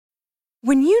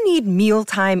When you need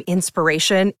mealtime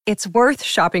inspiration, it's worth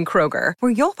shopping Kroger,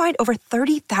 where you'll find over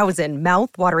 30,000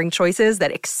 mouth-watering choices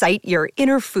that excite your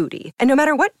inner foodie. And no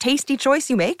matter what tasty choice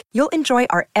you make, you'll enjoy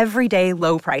our everyday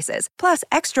low prices, plus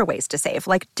extra ways to save,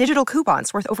 like digital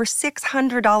coupons worth over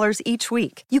 $600 each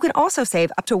week. You can also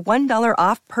save up to $1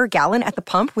 off per gallon at the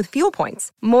pump with fuel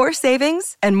points. More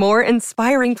savings and more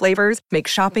inspiring flavors make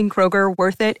shopping Kroger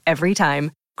worth it every time.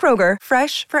 Kroger,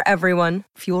 fresh for everyone.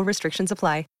 Fuel restrictions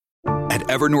apply. At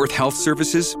Evernorth Health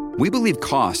Services, we believe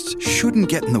costs shouldn't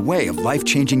get in the way of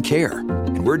life-changing care,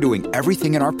 and we're doing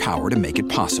everything in our power to make it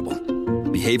possible.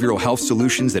 Behavioral health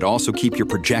solutions that also keep your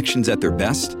projections at their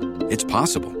best? It's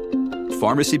possible.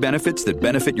 Pharmacy benefits that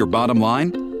benefit your bottom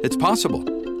line? It's possible.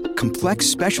 Complex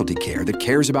specialty care that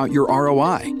cares about your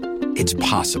ROI? It's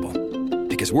possible.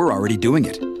 Because we're already doing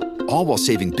it. All while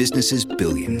saving businesses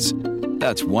billions.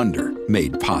 That's Wonder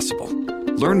made possible.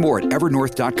 Learn more at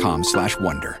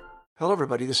evernorth.com/wonder. Hello,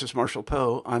 everybody. This is Marshall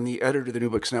Poe. I'm the editor of the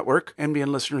New Books Network. NBN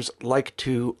listeners like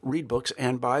to read books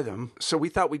and buy them. So we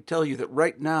thought we'd tell you that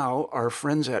right now, our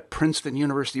friends at Princeton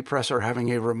University Press are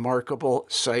having a remarkable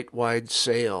site-wide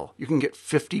sale. You can get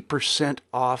 50%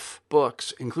 off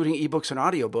books, including ebooks and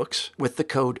audiobooks, with the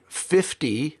code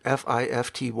 50,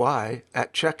 F-I-F-T-Y,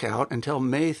 at checkout until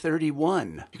May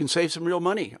 31. You can save some real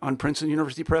money on Princeton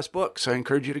University Press books. I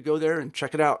encourage you to go there and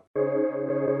check it out.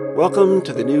 Welcome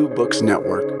to the New Books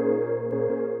Network.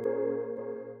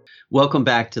 Welcome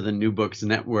back to the New Books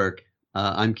Network.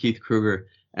 I'm Keith Kruger,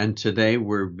 and today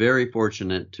we're very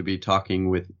fortunate to be talking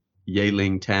with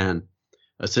Yeling Tan,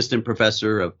 Assistant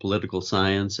Professor of Political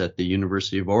Science at the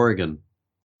University of Oregon.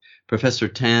 Professor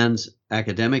Tan's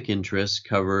academic interests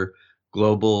cover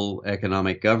global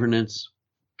economic governance,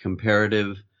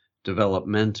 comparative,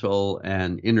 developmental,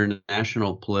 and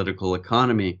international political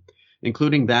economy,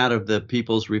 including that of the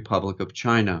People's Republic of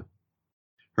China.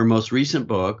 Her most recent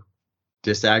book,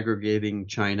 Disaggregating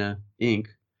China, Inc.,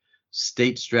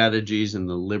 State Strategies in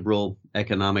the Liberal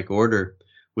Economic Order,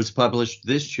 was published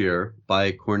this year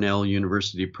by Cornell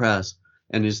University Press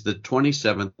and is the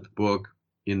 27th book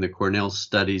in the Cornell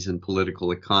Studies in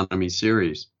Political Economy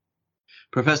series.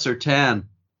 Professor Tan,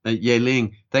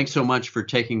 Yeling, thanks so much for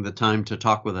taking the time to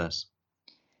talk with us.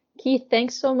 Keith,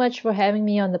 thanks so much for having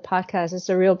me on the podcast. It's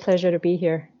a real pleasure to be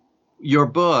here. Your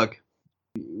book,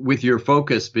 with your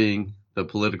focus being the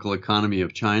political economy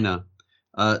of China,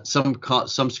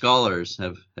 some scholars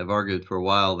have argued for a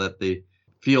while that the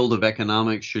field of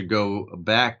economics should go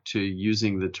back to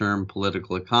using the term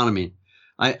political economy.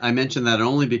 I mention that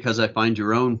only because I find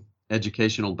your own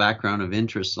educational background of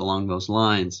interest along those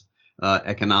lines,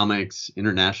 economics,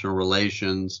 international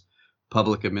relations,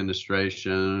 public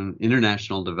administration,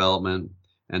 international development,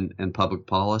 and public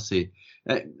policy.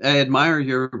 I admire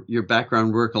your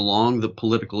background work along the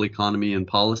political economy and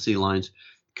policy lines.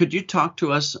 Could you talk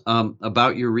to us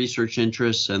about your research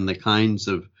interests and the kinds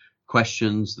of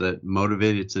questions that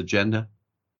motivate its agenda?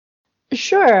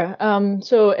 Sure.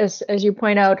 So as you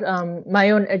point out, my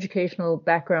own educational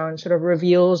background sort of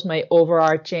reveals my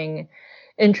overarching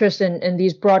interest in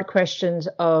these broad questions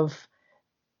of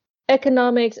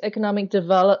economics, economic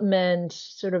development,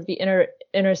 sort of the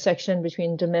intersection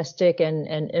between domestic and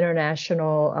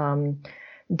international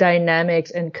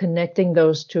dynamics, and connecting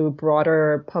those to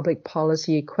broader public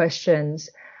policy questions.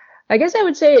 I guess I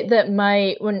would say that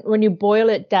when you boil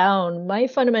it down, my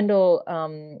fundamental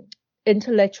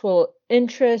intellectual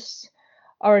interests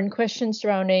are in questions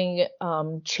surrounding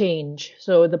change.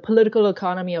 So the political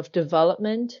economy of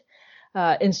development,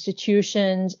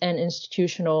 institutions, and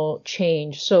institutional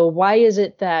change. So why is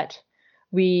it that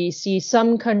we see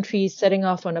some countries setting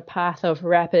off on a path of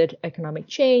rapid economic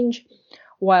change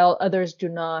while others do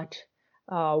not?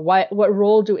 What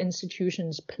role do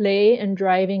institutions play in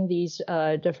driving these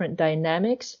different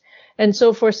dynamics? And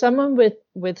so for someone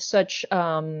with such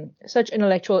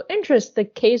intellectual interest, the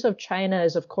case of China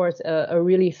is, of course, a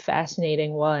really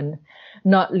fascinating one,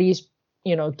 not least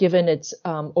given its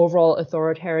overall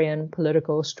authoritarian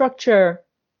political structure.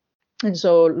 And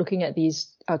so looking at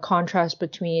these contrasts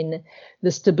between the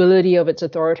stability of its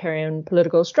authoritarian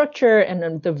political structure and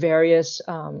then the various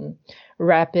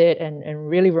rapid and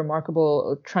really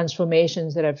remarkable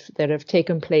transformations that have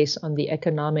taken place on the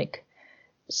economic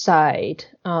side.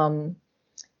 And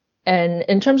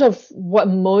in terms of what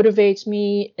motivates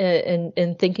me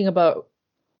in thinking about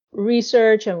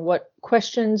research and what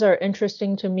questions are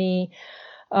interesting to me,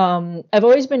 I've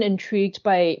always been intrigued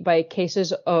by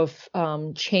cases of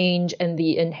change and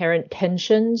the inherent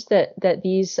tensions that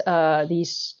these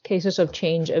cases of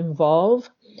change involve.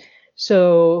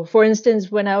 So, for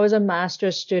instance, when I was a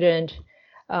master's student,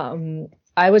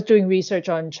 I was doing research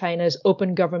on China's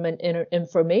open government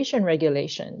information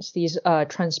regulations, these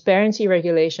transparency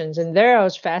regulations. And there I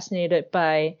was fascinated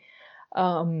by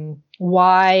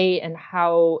why and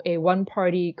how a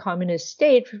one-party communist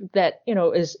state that,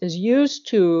 is used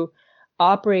to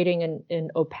operating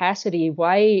in opacity,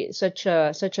 why such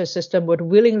a system would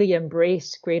willingly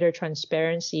embrace greater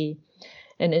transparency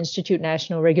and institute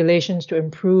national regulations to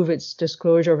improve its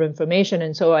disclosure of information.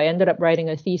 And so I ended up writing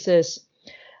a thesis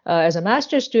as a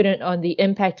master's student on the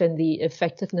impact and the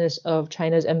effectiveness of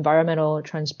China's environmental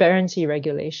transparency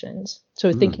regulations.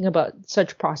 So thinking about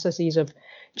such processes of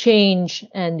change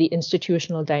and the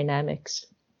institutional dynamics.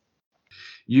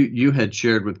 You had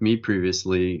shared with me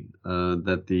previously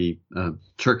that the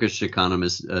Turkish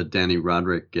economist Danny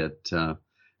Roderick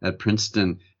at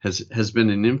Princeton has been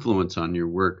an influence on your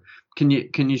work. Can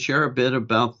you share a bit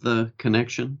about the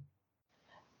connection?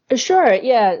 Sure.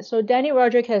 Yeah. So Danny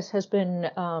Roderick has been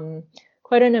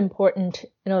quite an important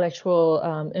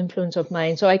intellectual influence of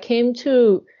mine. So I came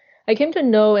to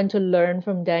know and to learn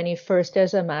from Danny first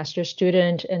as a master's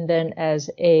student and then as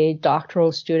a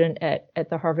doctoral student at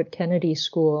the Harvard Kennedy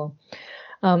School.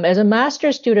 As a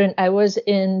master's student, I was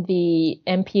in the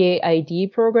MPA ID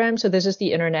program. So this is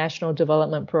the International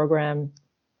Development Program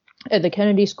at the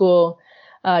Kennedy School.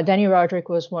 Danny Roderick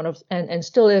was one of, and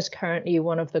still is currently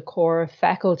one of the core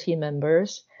faculty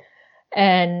members.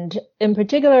 And in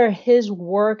particular, his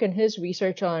work and his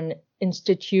research on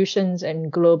institutions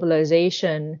and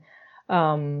globalization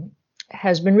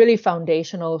has been really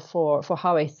foundational for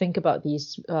how I think about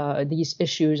these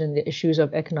issues and the issues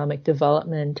of economic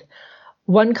development.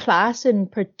 One class in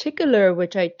particular,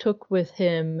 which I took with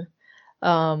him,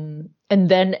 and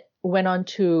then went on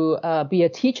to be a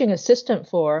teaching assistant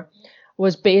for,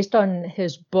 was based on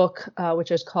his book,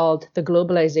 which is called The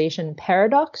Globalization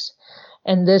Paradox.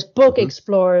 And this book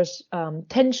explores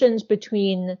tensions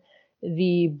between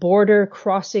the border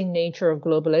crossing nature of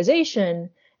globalization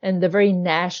and the very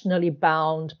nationally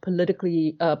bound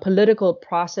political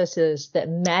processes that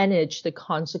manage the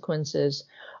consequences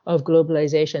of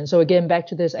globalization. So again, back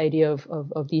to this idea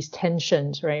of these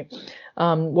tensions, right?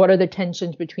 What are the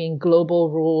tensions between global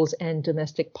rules and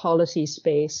domestic policy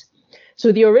space?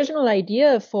 So the original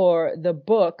idea for the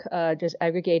book,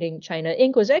 Disaggregating China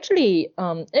Inc., was actually,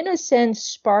 in a sense,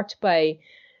 sparked by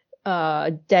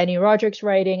Danny Roderick's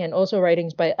writing and also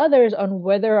writings by others on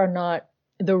whether or not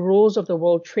the rules of the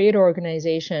World Trade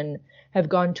Organization have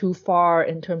gone too far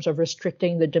in terms of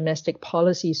restricting the domestic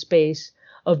policy space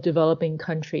of developing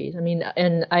countries. I mean,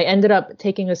 and I ended up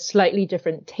taking a slightly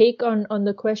different take on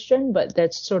the question, but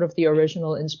that's sort of the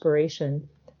original inspiration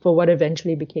for what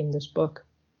eventually became this book.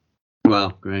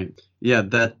 Wow, great. Yeah,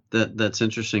 that's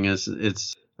interesting.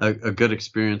 It's a good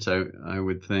experience, I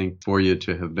would think, for you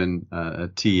to have been a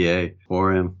TA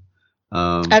for him.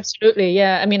 Absolutely,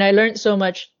 yeah. I mean, I learned so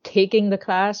much taking the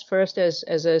class first as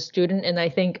a student, and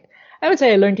I would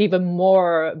say I learned even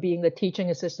more being the teaching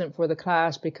assistant for the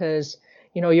class because,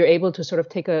 you're able to sort of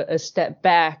take a step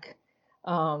back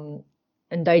and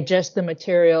digest the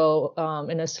material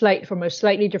from a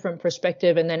slightly different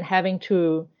perspective, and then having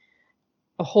to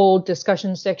hold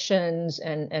discussion sections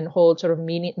and hold sort of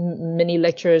mini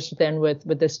lectures then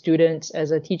with the students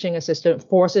as a teaching assistant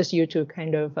forces you to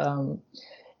kind of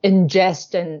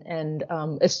ingest and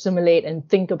assimilate and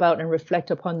think about and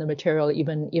reflect upon the material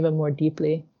even more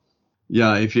deeply.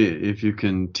 Yeah, if you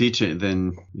can teach it,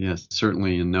 then yes,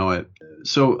 certainly you know it.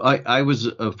 So I was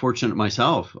fortunate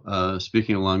myself,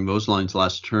 speaking along those lines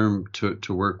last term,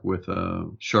 to work with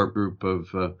a sharp group of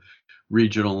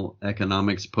regional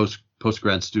economics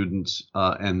postgrad students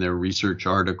and their research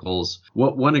articles.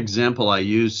 One example I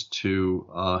used to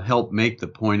help make the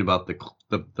point about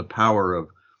the power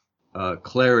of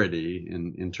clarity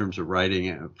in terms of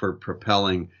writing for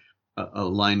propelling a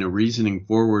line of reasoning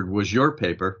forward was your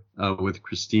paper with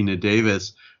Christina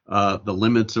Davis, The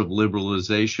Limits of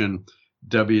Liberalization,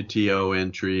 WTO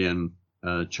Entry, and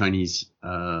Chinese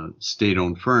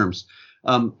state-owned firms.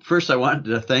 First, I wanted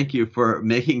to thank you for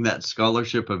making that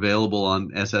scholarship available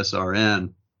on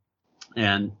SSRN.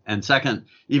 And second,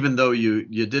 even though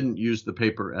you didn't use the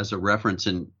paper as a reference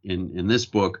in this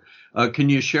book, can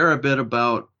you share a bit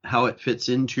about how it fits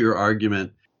into your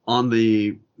argument on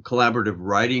the collaborative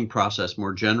writing process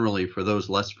more generally for those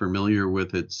less familiar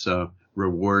with its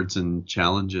rewards and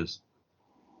challenges?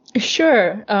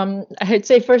 Sure. I'd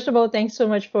say, first of all, thanks so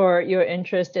much for your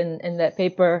interest in that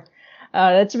paper.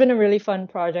 That's been a really fun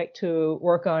project to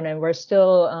work on, and we're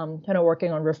still kind of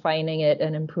working on refining it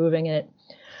and improving it.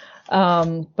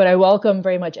 But I welcome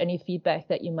very much any feedback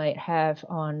that you might have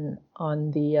on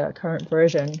the current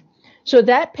version. So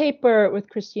that paper with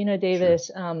Christina Davis,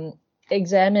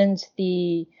 examined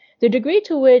the degree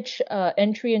to which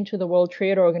entry into the World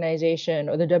Trade Organization,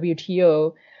 or the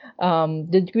WTO,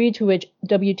 the degree to which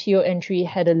WTO entry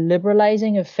had a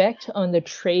liberalizing effect on the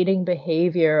trading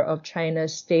behavior of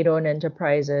China's state-owned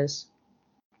enterprises.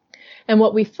 And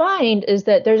what we find is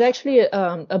that there's actually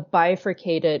a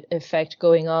bifurcated effect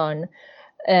going on,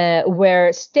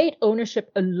 where state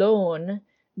ownership alone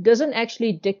doesn't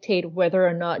actually dictate whether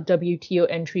or not WTO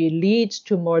entry leads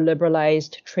to more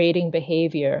liberalized trading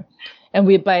behavior.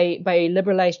 And by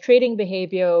liberalized trading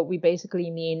behavior, we basically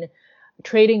mean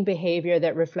trading behavior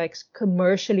that reflects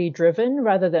commercially driven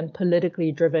rather than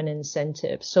politically driven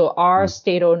incentives. So are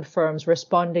state-owned firms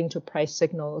responding to price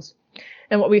signals?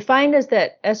 And what we find is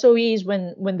that SOEs,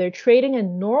 when they're trading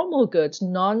in normal goods,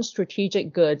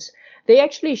 non-strategic goods, they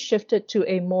actually shifted to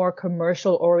a more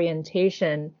commercial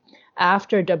orientation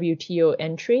after WTO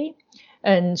entry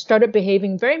and started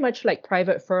behaving very much like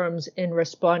private firms in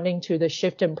responding to the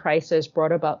shift in prices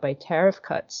brought about by tariff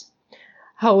cuts.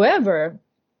 However,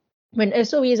 when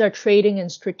SOEs are trading in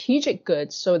strategic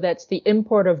goods, so that's the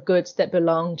import of goods that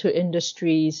belong to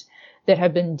industries that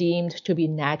have been deemed to be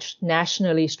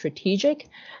nationally strategic,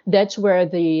 that's where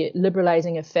the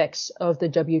liberalizing effects of the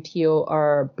WTO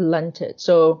are blunted.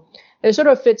 So it sort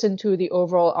of fits into the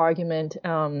overall argument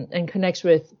and connects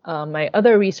with my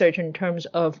other research in terms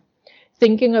of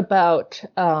thinking about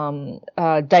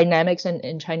dynamics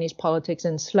in Chinese politics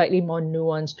in slightly more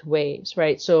nuanced ways,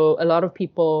 right? So a lot of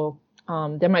people,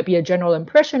 there might be a general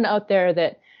impression out there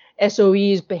that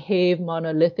SOEs behave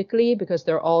monolithically because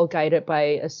they're all guided by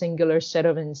a singular set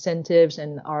of incentives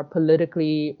and are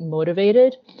politically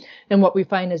motivated. And what we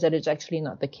find is that it's actually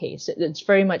not the case. It's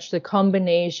very much the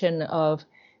combination of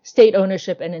state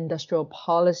ownership and industrial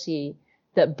policy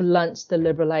that blunts the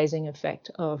liberalizing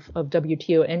effect of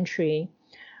WTO entry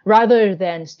rather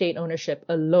than state ownership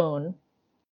alone.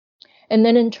 And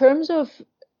then in terms of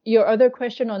your other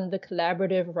question on the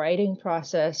collaborative writing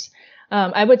process,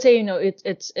 I would say,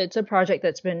 it's a project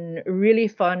that's been really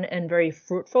fun and very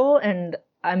fruitful. And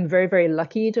I'm very, very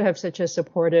lucky to have such a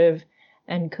supportive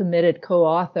and committed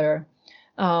co-author.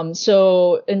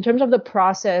 So in terms of the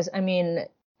process, I mean,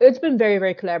 it's been very,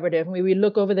 very collaborative. We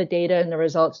look over the data and the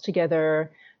results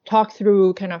together, talk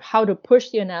through kind of how to push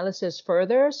the analysis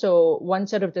further. So one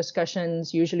set of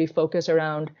discussions usually focus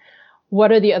around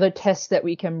what are the other tests that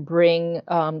we can bring,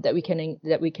 that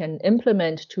we can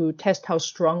implement to test how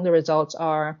strong the results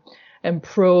are and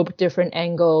probe different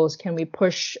angles? Can we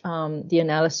push the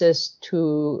analysis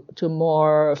to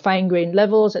more fine-grained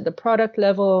levels at the product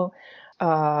level?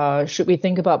 Should we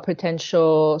think about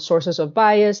potential sources of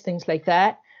bias, things like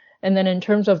that? And then in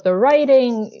terms of the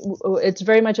writing, it's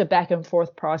very much a back and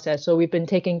forth process. So we've been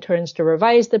taking turns to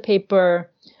revise the paper,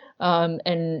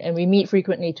 and we meet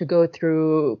frequently to go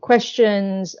through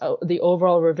questions, the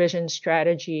overall revision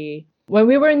strategy. When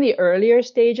we were in the earlier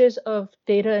stages of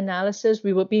data analysis,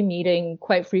 we would be meeting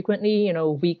quite frequently,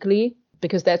 weekly,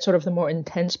 because that's sort of the more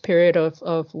intense period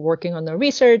of working on the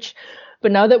research.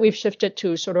 But now that we've shifted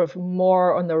to sort of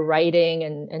more on the writing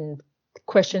and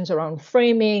questions around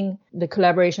framing, the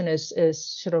collaboration is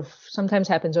sort of sometimes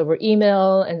happens over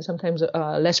email and sometimes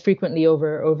less frequently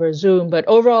over Zoom. But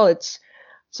overall, it's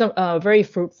some very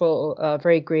fruitful,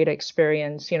 very great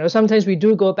experience. Sometimes we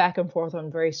do go back and forth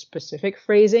on very specific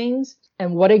phrasings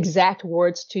and what exact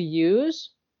words to use.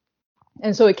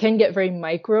 And so it can get very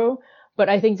micro. But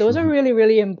I think those are really,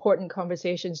 really important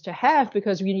conversations to have,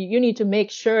 because you need to make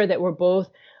sure that we're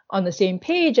both on the same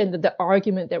page and that the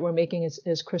argument that we're making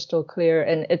is crystal clear.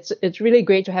 And it's really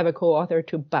great to have a co-author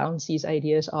to bounce these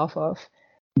ideas off of.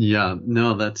 Yeah,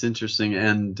 no, that's interesting.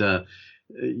 And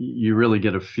you really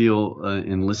get a feel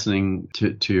in listening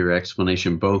to your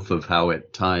explanation, both of how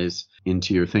it ties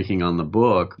into your thinking on the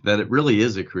book, that it really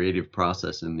is a creative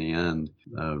process in the end,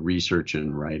 research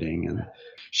and writing, and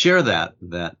share that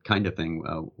kind of thing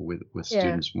with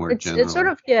students more generally. It's sort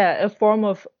of, a form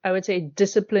of, I would say,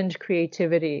 disciplined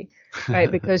creativity,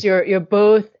 right? Because you're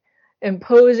both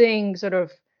imposing sort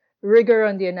of rigor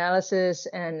on the analysis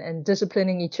and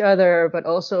disciplining each other, but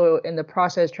also in the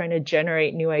process trying to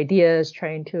generate new ideas,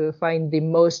 trying to find the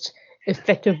most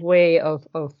effective way of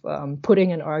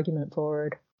putting an argument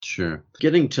forward. Sure.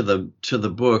 Getting to the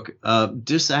book,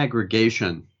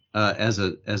 disaggregation as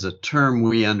a term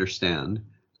we understand,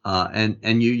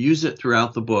 and you use it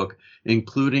throughout the book,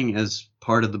 including as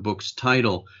part of the book's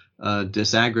title,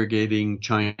 Disaggregating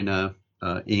China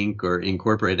Inc. or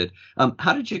Incorporated.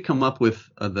 How did you come up with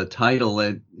the title?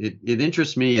 It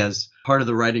interests me as part of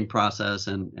the writing process,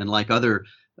 and like other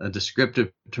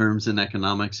descriptive terms in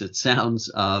economics, it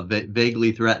sounds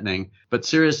vaguely threatening. But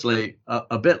seriously,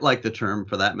 a bit like the term,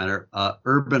 for that matter,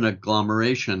 urban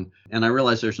agglomeration. And I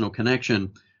realize there's no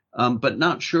connection, but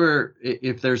not sure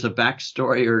if there's a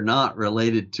backstory or not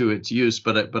related to its use.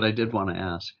 But I did want to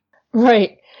ask.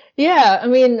 Right. Yeah. I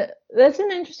mean, that's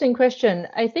an interesting question.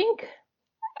 I think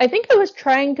I was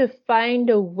trying to find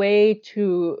a way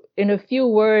to, in a few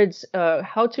words,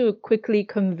 how to quickly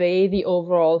convey the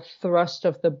overall thrust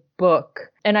of the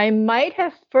book. And I might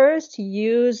have first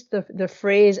used the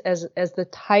phrase as the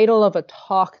title of a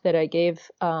talk that I gave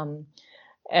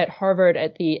at Harvard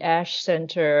at the Ash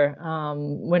Center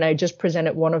when I just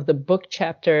presented one of the book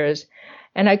chapters,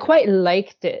 and I quite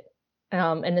liked it.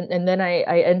 And then I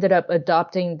ended up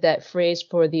adopting that phrase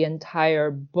for the entire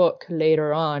book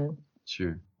later on.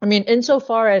 Sure. I mean,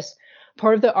 insofar as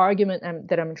part of the argument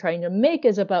that I'm trying to make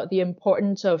is about the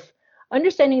importance of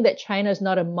understanding that China is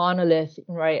not a monolith,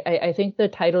 right? I think the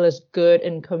title is good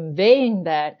in conveying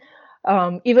that,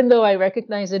 even though I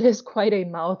recognize it is quite a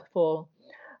mouthful.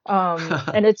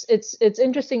 And it's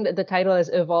interesting that the title has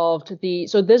evolved.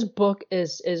 So this book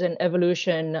is an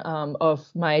evolution of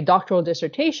my doctoral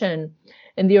dissertation,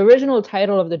 and the original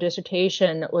title of the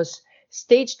dissertation was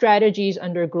State Strategies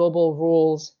Under Global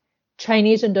Rules,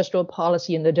 Chinese Industrial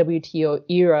Policy in the WTO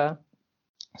Era.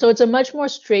 So it's a much more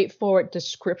straightforward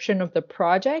description of the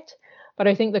project, but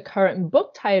I think the current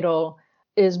book title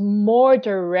is more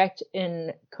direct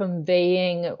in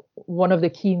conveying one of the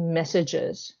key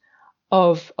messages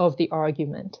of the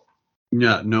argument.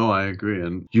 Yeah, no, I agree.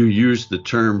 And you use the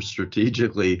term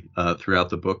strategically throughout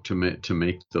the book to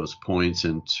make those points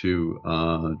and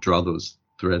to draw those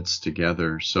threads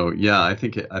together. So yeah, I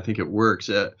think it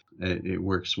works. It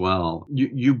works well.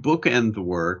 You bookend the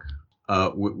work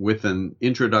with an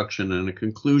introduction and a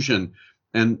conclusion,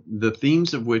 and the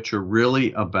themes of which are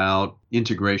really about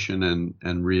integration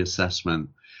and reassessment.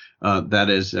 That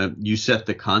is, you set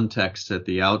the context at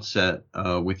the outset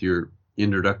with your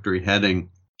introductory heading,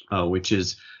 which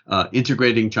is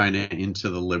integrating China into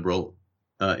the liberal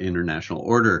international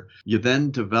order. You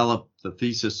then develop the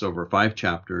thesis over 5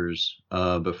 chapters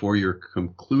before your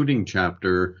concluding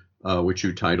chapter, which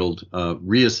you titled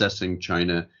Reassessing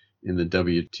China in the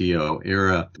WTO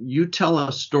Era. You tell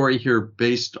a story here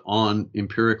based on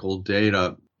empirical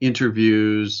data,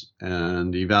 interviews,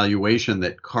 and evaluation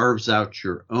that carves out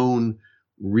your own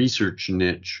research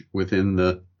niche within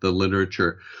the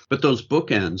literature. But those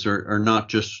bookends are not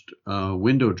just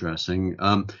window dressing.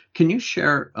 Can you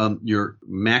share your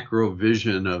macro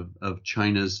vision of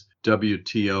China's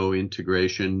WTO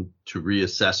integration to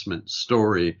reassessment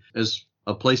story as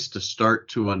a place to start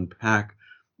to unpack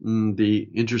the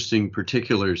interesting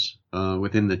particulars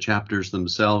within the chapters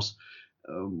themselves?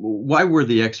 Why were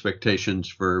the expectations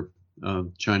for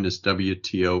China's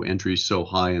WTO entry so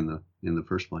high in the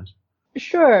first place?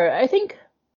 Sure. I think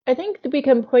we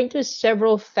can point to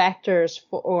several factors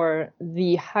for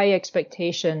the high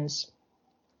expectations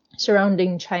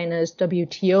surrounding China's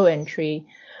WTO entry.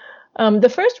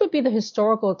 The first would be the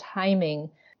historical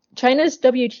timing. China's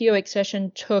WTO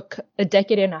accession took a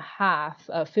decade and a half,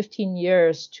 15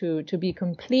 years to be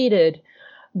completed.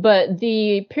 But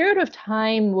the period of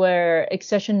time where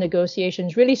accession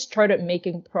negotiations really started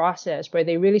making progress, where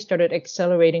they really started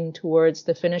accelerating towards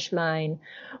the finish line,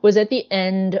 was at the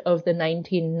end of the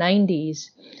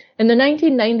 1990s. In the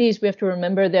 1990s, we have to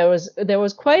remember there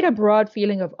was quite a broad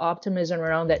feeling of optimism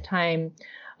around that time,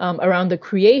 around the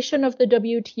creation of the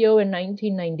WTO in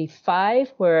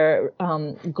 1995, where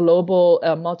global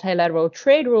multilateral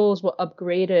trade rules were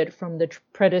upgraded from the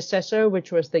predecessor,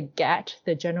 which was the GATT,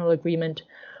 the General Agreement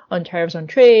on Tariffs on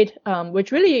Trade,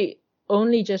 which really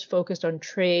only just focused on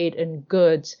trade and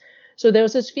goods. So there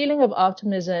was this feeling of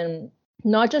optimism,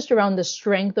 not just around the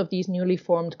strength of these newly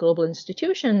formed global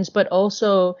institutions, but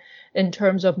also in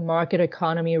terms of market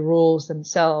economy rules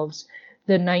themselves.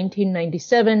 The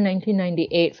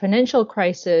 1997-1998 financial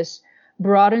crisis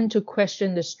brought into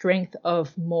question the strength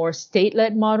of more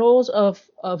state-led models of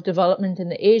development in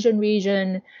the Asian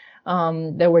region.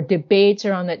 There were debates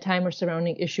around that time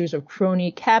surrounding issues of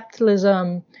crony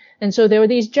capitalism. And so there were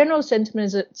these general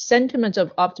sentiments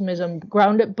of optimism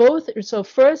grounded both, so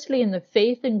firstly in the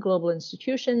faith in global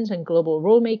institutions and global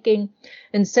rulemaking,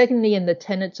 and secondly in the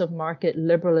tenets of market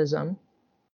liberalism.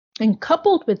 And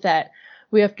coupled with that,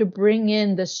 we have to bring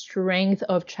in the strength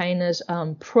of China's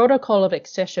protocol of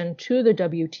accession to the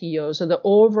WTO. So the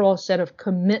overall set of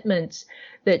commitments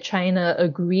that China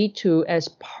agreed to as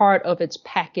part of its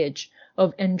package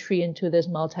of entry into this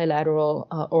multilateral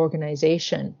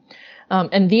organization.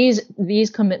 And these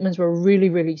commitments were really,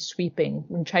 really sweeping.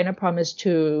 When China promised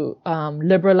to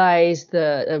liberalize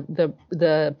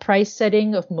the price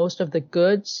setting of most of the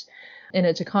goods in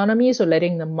its economy, so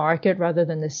letting the market rather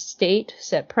than the state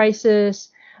set prices.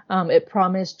 It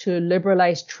promised to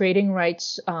liberalize trading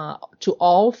rights to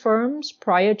all firms.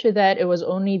 Prior to that, it was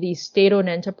only the state-owned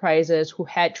enterprises who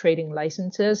had trading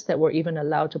licenses that were even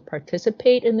allowed to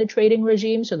participate in the trading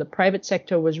regime. So the private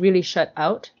sector was really shut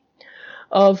out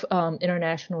of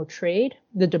international trade,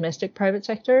 the domestic private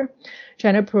sector.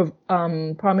 China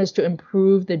promised to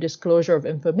improve the disclosure of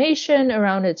information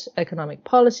around its economic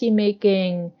policy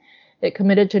making. It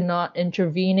committed to not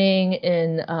intervening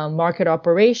in market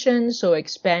operations, so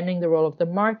expanding the role of the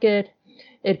market.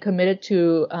 It committed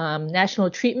to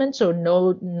national treatment, so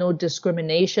no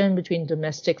discrimination between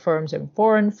domestic firms and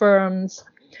foreign firms.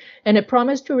 And it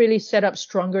promised to really set up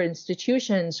stronger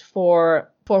institutions for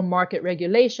market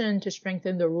regulation to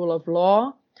strengthen the rule of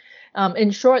law.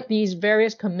 In short, these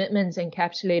various commitments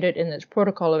encapsulated in its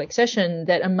protocol of accession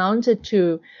that amounted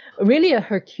to really a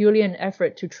Herculean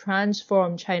effort to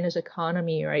transform China's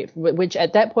economy, right? Which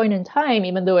at that point in time,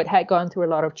 even though it had gone through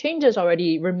a lot of changes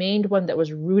already, remained one that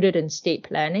was rooted in state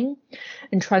planning,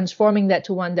 and transforming that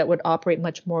to one that would operate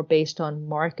much more based on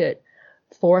market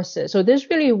forces. So this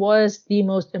really was the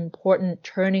most important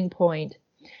turning point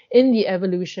in the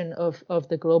evolution of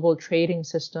the global trading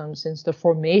system since the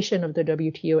formation of the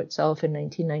WTO itself in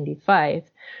 1995.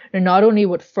 And not only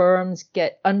would firms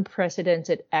get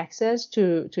unprecedented access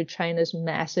to China's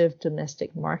massive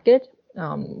domestic market,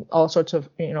 all sorts of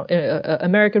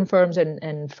American firms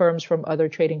and firms from other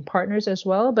trading partners as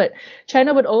well, but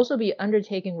China would also be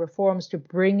undertaking reforms to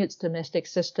bring its domestic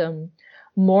system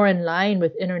more in line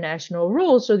with international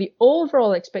rules. So the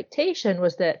overall expectation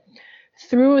was that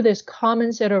through this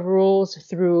common set of rules,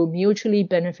 through mutually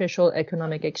beneficial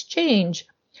economic exchange,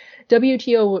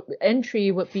 WTO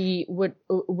entry would be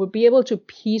able to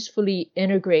peacefully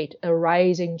integrate a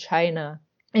rising China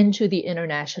into the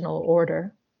international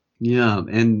order. Yeah,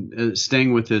 and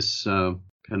staying with this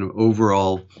kind of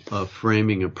overall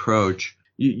framing approach,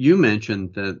 you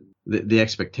mentioned that the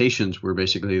expectations were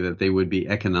basically that they would be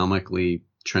economically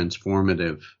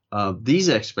transformative. These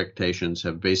expectations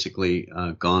have basically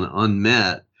gone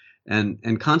unmet,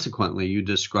 and consequently, you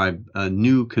describe a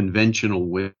new conventional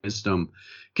wisdom.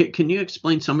 Can you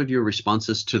explain some of your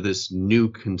responses to this new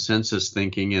consensus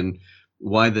thinking and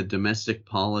why the domestic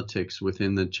politics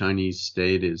within the Chinese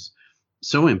state is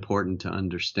so important to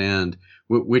understand,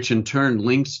 which in turn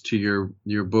links to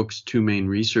your book's two main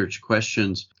research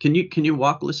questions? Can you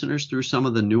walk listeners through some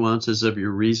of the nuances of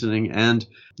your reasoning and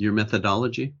your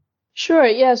methodology? Sure.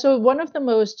 Yeah. So one of the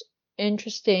most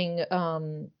interesting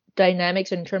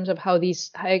dynamics in terms of how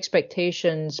these high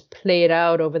expectations played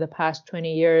out over the past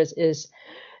 20 years is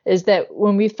that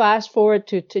when we fast forward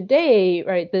to today,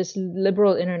 right, this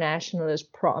liberal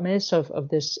internationalist promise of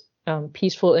this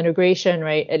peaceful integration,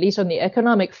 right, at least on the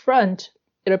economic front,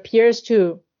 it appears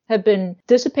to have been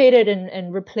dissipated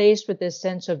and replaced with this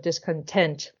sense of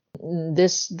discontent.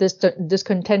 This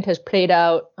discontent has played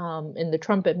out in the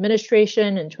Trump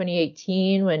administration in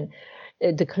 2018 when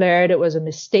it declared it was a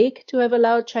mistake to have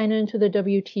allowed China into the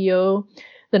WTO.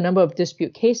 The number of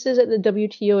dispute cases at the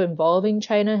WTO involving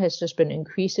China has just been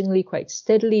increasingly quite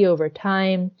steadily over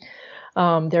time.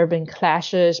 There have been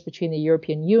clashes between the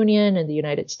European Union and the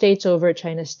United States over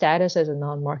China's status as a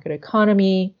non-market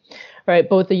economy. Right,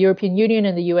 both the European Union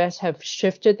and the US have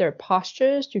shifted their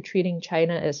postures to treating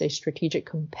China as a strategic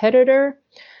competitor.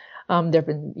 There have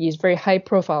been these very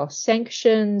high-profile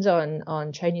sanctions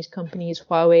on Chinese companies,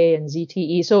 Huawei and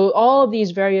ZTE. So all of these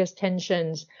various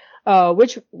tensions,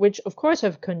 which of course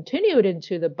have continued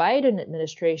into the Biden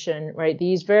administration, right?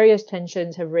 These various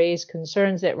tensions have raised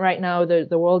concerns that right now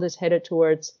the world is headed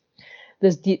towards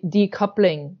this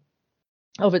decoupling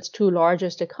of its two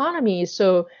largest economies.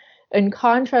 So in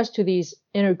contrast to these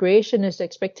integrationist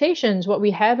expectations, what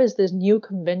we have is this new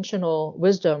conventional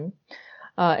wisdom,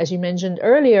 as you mentioned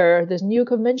earlier, this new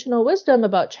conventional wisdom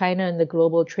about China and the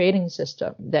global trading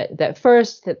system. That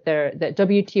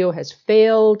WTO has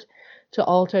failed to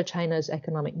alter China's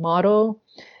economic model.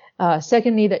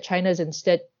 Secondly, that China is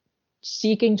instead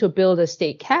seeking to build a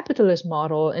state capitalist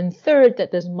model, and third,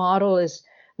 that this model is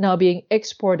now being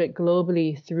exported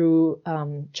globally through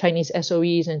Chinese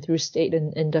SOEs and through state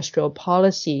and industrial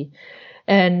policy.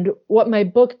 And what my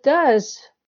book does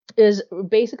is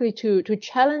basically to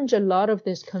challenge a lot of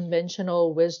this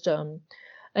conventional wisdom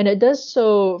And it does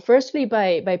so firstly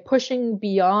by pushing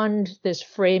beyond this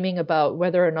framing about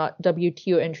whether or not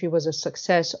WTO entry was a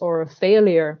success or a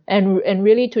failure, and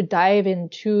really to dive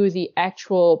into the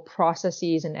actual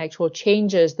processes and actual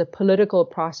changes, the political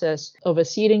process of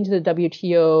acceding to the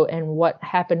WTO and what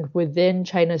happened within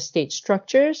China's state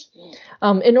structures,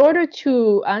 in order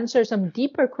to answer some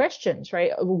deeper questions,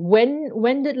 right?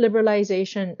 When did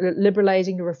liberalizing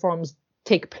the reforms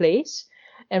take place,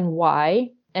 and why?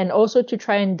 And also to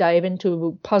try and dive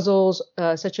into puzzles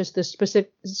such as the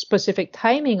specific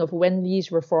timing of when these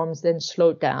reforms then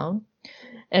slowed down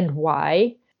and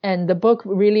why. And the book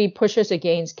really pushes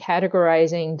against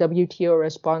categorizing WTO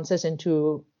responses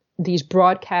into these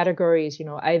broad categories,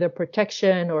 either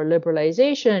protection or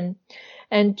liberalization,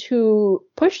 and to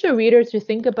push the reader to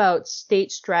think about state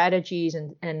strategies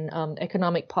and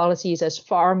economic policies as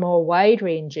far more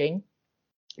wide-ranging,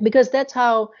 because that's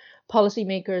how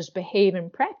policymakers behave in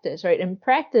practice, right? In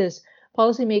practice,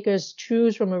 policymakers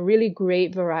choose from a really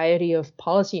great variety of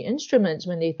policy instruments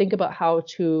when they think about how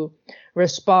to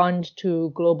respond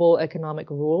to global economic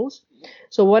rules.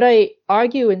 So what I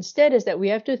argue instead is that we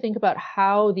have to think about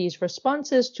how these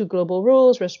responses to global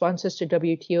rules, responses to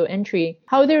WTO entry,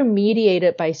 how they're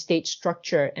mediated by state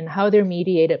structure and how they're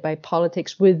mediated by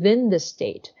politics within the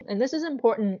state. And this is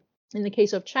important in the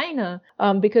case of China,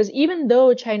 because even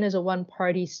though China is a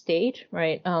one-party state,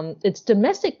 right, its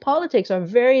domestic politics are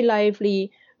very lively,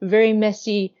 very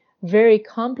messy, very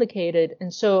complicated.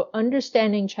 And so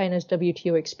understanding China's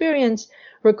WTO experience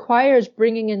requires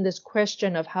bringing in this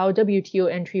question of how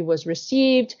WTO entry was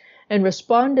received and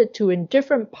responded to in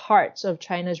different parts of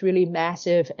China's really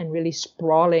massive and really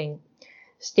sprawling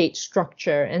state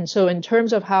structure. And so in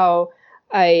terms of how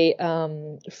I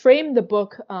framed the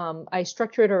book, I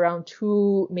structured it around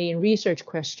two main research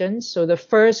questions. So the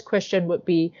first question would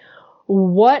be,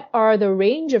 what are the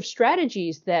range of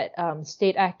strategies that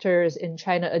state actors in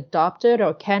China adopted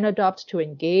or can adopt to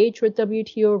engage with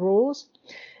WTO rules?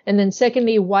 And then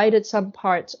secondly, why did some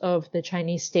parts of the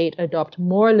Chinese state adopt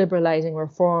more liberalizing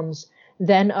reforms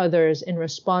than others in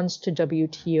response to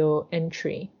WTO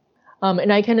entry?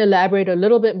 And I can elaborate a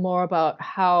little bit more about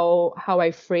how I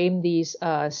frame these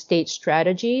state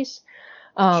strategies.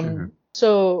 Sure.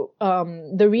 So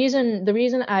the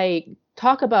reason I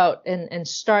talk about and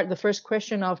start the first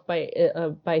question off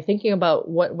by thinking about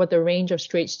what the range of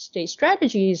state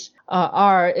strategies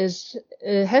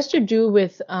has to do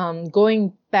with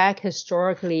going back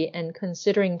historically and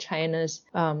considering China's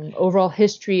overall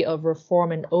history of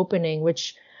reform and opening,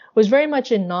 which was very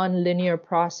much a non-linear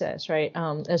process, right?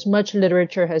 As much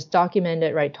literature has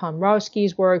documented, right? Tom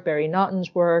Rowski's work, Barry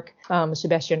Naughton's work,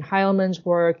 Sebastian Heilmann's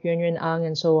work, Yuanyuan Ang,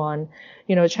 and so on.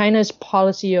 China's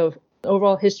policy of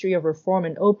overall history of reform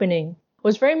and opening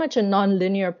was very much a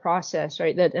non-linear process,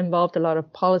 right? That involved a lot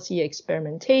of policy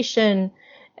experimentation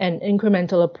and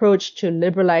incremental approach to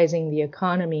liberalizing the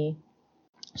economy.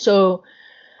 So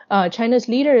China's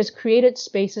leaders created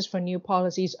spaces for new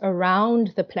policies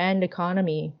around the planned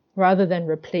economy rather than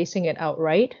replacing it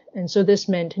outright. And so this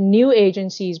meant new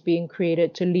agencies being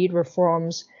created to lead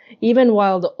reforms, even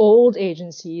while the old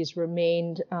agencies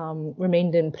remained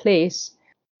in place.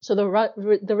 So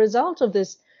the result of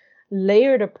this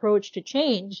layered approach to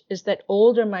change is that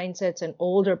older mindsets and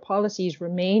older policies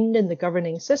remained in the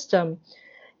governing system,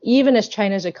 even as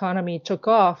China's economy took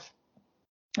off.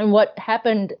 And what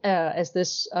happened as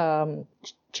this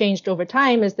changed over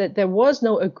time is that there was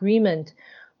no agreement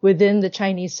within the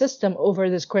Chinese system over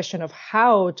this question of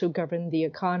how to govern the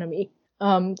economy.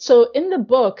 So in the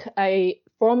book, I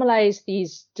formalized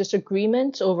these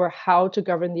disagreements over how to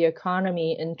govern the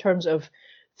economy in terms of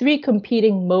three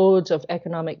competing modes of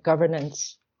economic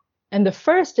governance. And the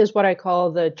first is what I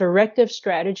call the directive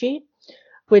strategy,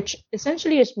 which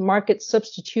essentially is market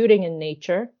substituting in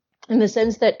nature, in the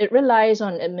sense that it relies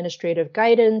on administrative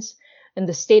guidance and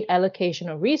the state allocation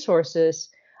of resources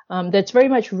that's very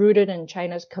much rooted in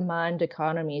China's command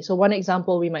economy. So one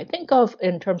example we might think of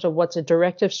in terms of what's a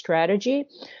directive strategy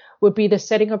would be the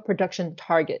setting of production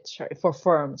targets, right, for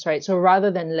firms, right? So rather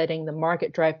than letting the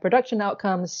market drive production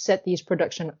outcomes, set these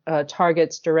production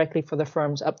targets directly for the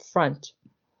firms up front.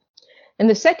 And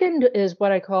the second is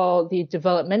what I call the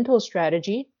developmental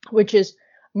strategy, which is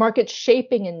market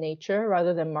shaping in nature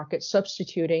rather than market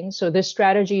substituting. So this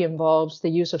strategy involves the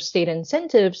use of state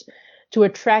incentives to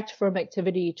attract firm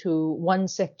activity to one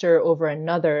sector over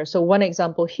another. So one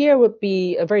example here would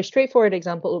be, a very straightforward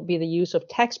example would be the use of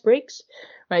tax breaks,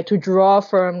 right, to draw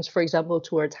firms, for example,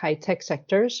 towards high-tech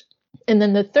sectors. And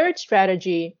then the third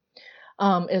strategy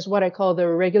is what I call the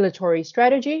regulatory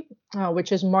strategy,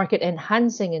 which is market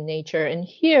enhancing in nature. And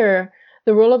here,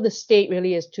 the role of the state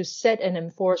really is to set and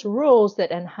enforce rules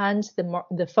that enhance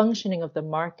the functioning of the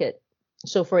market.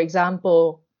 So, for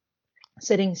example,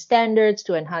 setting standards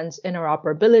to enhance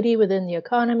interoperability within the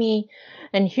economy.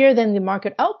 And here then the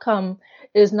market outcome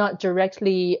is not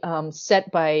directly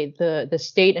set by the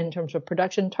state in terms of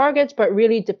production targets, but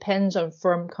really depends on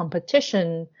firm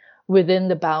competition within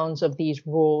the bounds of these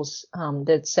rules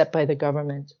that's set by the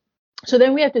government. So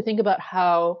then we have to think about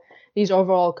how these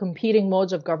overall competing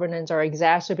modes of governance are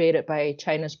exacerbated by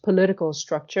China's political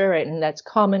structure, right? And that's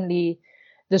commonly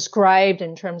described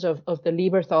in terms of the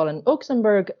Lieberthal and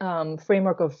Oxenberg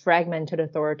framework of fragmented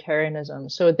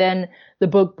authoritarianism. So then the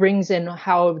book brings in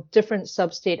how different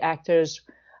sub-state actors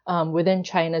within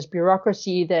China's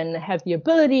bureaucracy then have the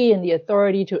ability and the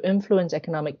authority to influence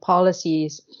economic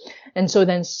policies. And so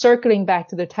then circling back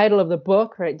to the title of the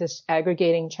book, right,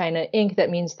 Disaggregating China Inc., that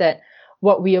means that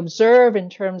what we observe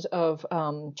in terms of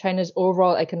China's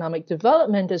overall economic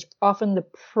development is often the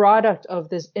product of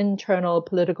this internal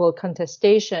political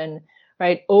contestation,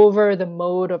 right, over the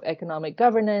mode of economic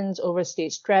governance, over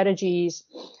state strategies,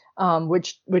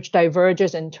 which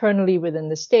diverges internally within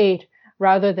the state,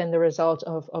 rather than the result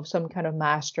of some kind of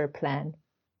master plan.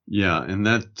 Yeah, and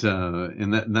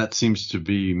that seems to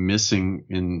be missing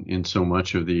in so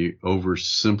much of the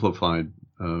oversimplified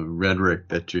rhetoric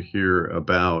that you hear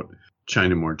about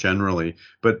China more generally.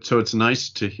 But so it's nice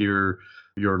to hear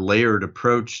your layered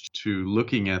approach to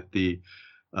looking at the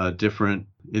different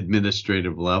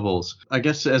administrative levels. I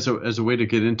guess as a way to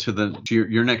get into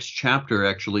your next chapter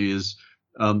actually is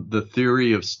the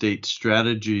theory of state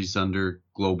strategies under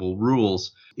global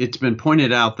rules. It's been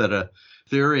pointed out that a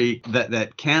theory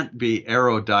that can't be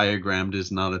aerodiagrammed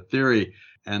is not a theory.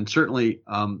 And certainly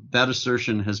that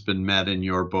assertion has been met in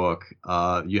your book.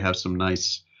 You have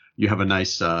a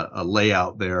nice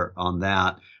layout there on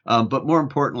that. But more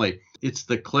importantly, it's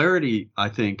the clarity, I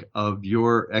think, of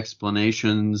your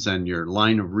explanations and your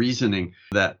line of reasoning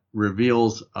that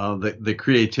reveals the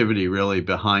creativity really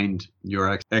behind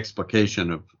your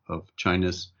explication of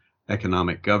China's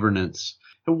economic governance.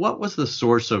 And what was the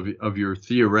source of your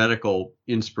theoretical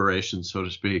inspiration, so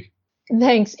to speak?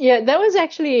 Thanks. Yeah, that was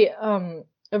actually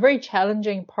a very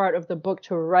challenging part of the book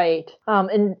to write,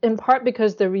 in part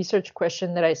because the research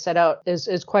question that I set out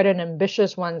is quite an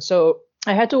ambitious one. So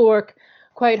I had to work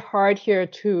quite hard here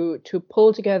to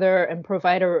pull together and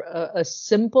provide a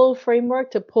simple framework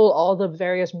to pull all the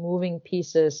various moving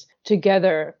pieces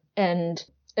together. And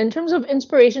in terms of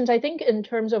inspirations, I think in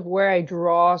terms of where I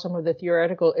draw some of the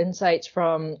theoretical insights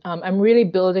from, I'm really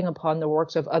building upon the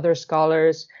works of other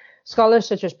scholars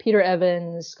such as Peter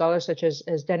Evans, scholars such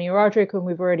as Danny Roderick, whom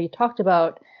we've already talked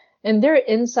about, and their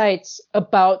insights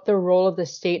about the role of the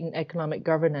state in economic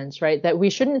governance, right? That we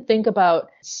shouldn't think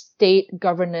about state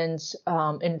governance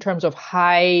in terms of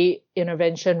high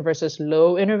intervention versus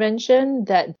low intervention.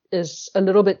 That is a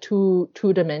little bit too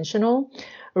two-dimensional.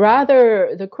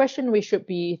 Rather, the question we should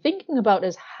be thinking about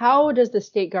is how does the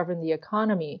state govern the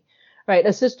economy, right?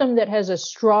 A system that has a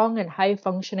strong and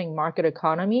high-functioning market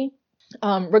economy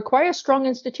requires strong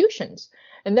institutions,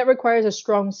 and that requires a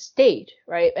strong state,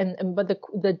 right? But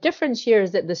the difference here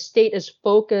is that the state is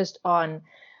focused on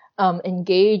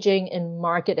engaging in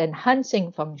market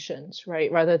enhancing functions, right,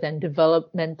 rather than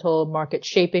developmental market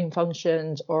shaping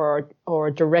functions or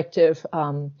directive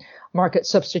market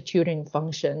substituting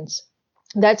functions.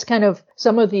 That's kind of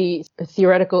some of the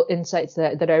theoretical insights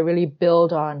that I really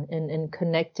build on in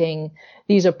connecting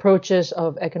these approaches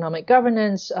of economic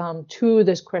governance to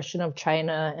this question of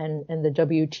China and the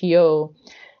WTO.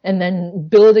 And then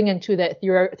building into that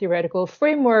theoretical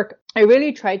framework, I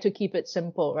really tried to keep it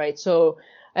simple, right? So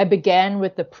I began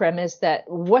with the premise that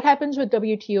what happens with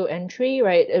WTO entry,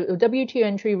 right? WTO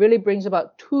entry really brings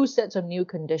about two sets of new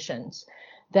conditions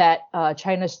that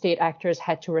China's state actors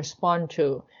had to respond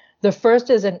to. The first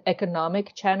is an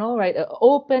economic channel, right? An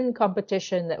open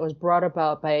competition that was brought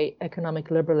about by economic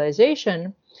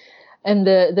liberalization. And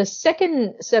the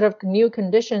second set of new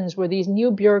conditions were these new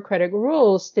bureaucratic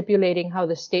rules stipulating how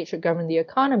the state should govern the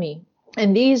economy.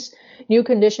 And these new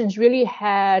conditions really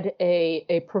had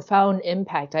a profound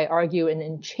impact, I argue,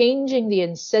 in changing the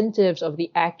incentives of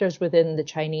the actors within the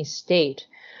Chinese state,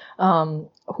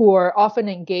 who are often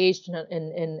engaged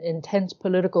in intense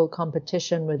political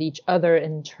competition with each other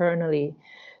internally.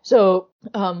 So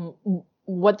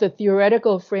what the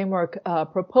theoretical framework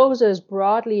proposes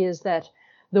broadly is that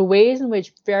the ways in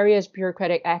which various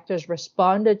bureaucratic actors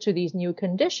responded to these new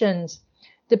conditions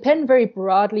depend very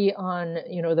broadly on,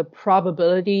 the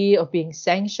probability of being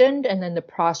sanctioned and then the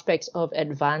prospects of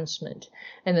advancement.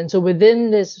 And then so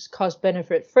within this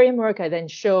cost-benefit framework, I then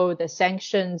show the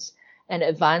sanctions and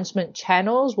advancement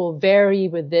channels will vary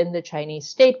within the Chinese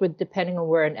state, with depending on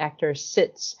where an actor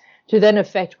sits, to then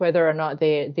affect whether or not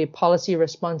the policy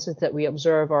responses that we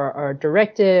observe are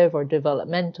directive or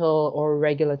developmental or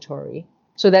regulatory.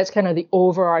 So that's kind of the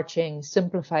overarching,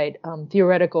 simplified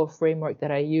theoretical framework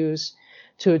that I use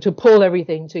to pull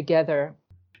everything together.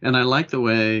 And I like the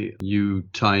way you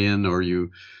tie in, or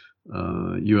you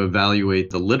evaluate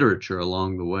the literature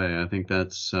along the way. I think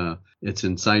that's it's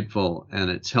insightful and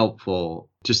it's helpful.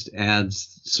 Just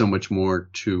adds so much more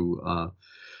to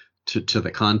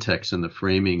the context and the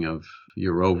framing of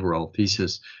your overall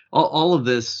thesis. All of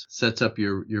this sets up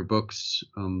your book's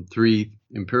 3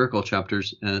 empirical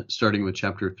chapters, starting with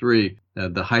chapter 3,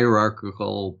 the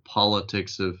hierarchical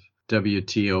politics of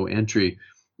WTO entry.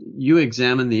 You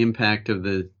examine the impact of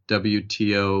the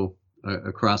WTO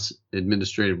across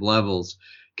administrative levels.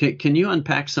 Can you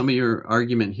unpack some of your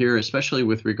argument here, especially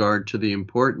with regard to the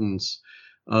importance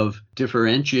of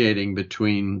differentiating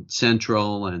between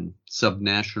central and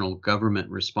subnational government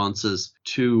responses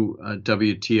to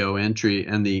WTO entry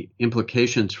and the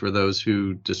implications for those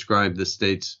who describe the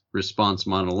state's response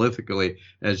monolithically,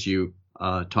 as you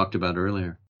talked about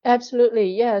earlier?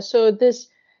 Absolutely, yeah. So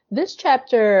this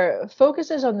chapter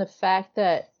focuses on the fact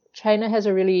that China has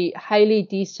a really highly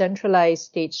decentralized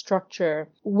state structure,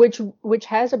 which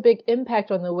has a big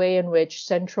impact on the way in which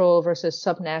central versus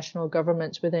subnational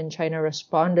governments within China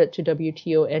responded to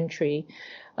WTO entry.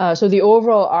 So the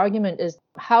overall argument is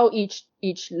how each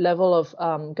level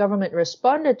of government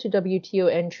responded to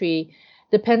WTO entry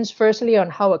depends firstly on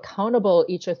how accountable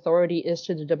each authority is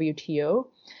to the WTO.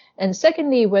 And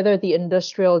secondly, whether the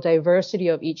industrial diversity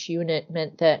of each unit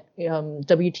meant that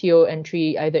WTO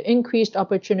entry either increased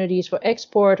opportunities for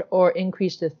export or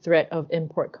increased the threat of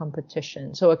import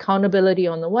competition. So accountability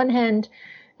on the one hand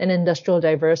and industrial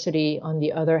diversity on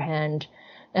the other hand.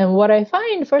 And what I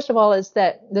find, first of all, is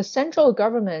that the central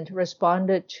government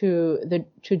responded to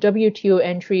WTO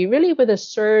entry really with a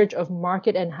surge of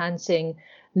market-enhancing,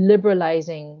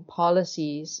 liberalizing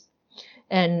policies.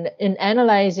 And in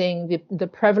analyzing the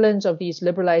prevalence of these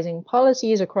liberalizing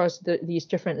policies across these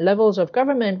different levels of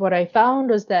government, what I found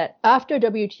was that after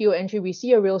WTO entry, we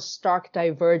see a real stark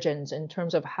divergence in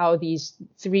terms of how these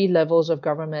 3 levels of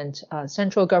government,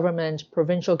 central government,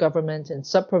 provincial government, and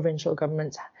sub-provincial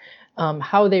governments,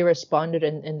 how they responded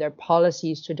in their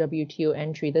policies to WTO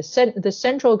entry. The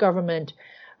central government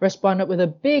responded with a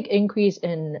big increase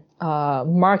in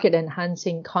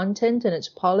market-enhancing content in its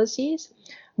policies,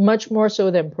 much more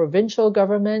so than provincial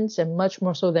governments and much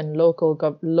more so than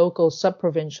local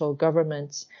sub-provincial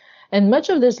governments. And much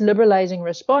of this liberalizing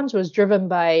response was driven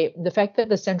by the fact that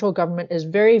the central government is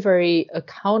very, very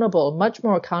accountable, much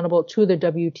more accountable to the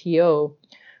WTO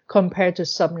compared to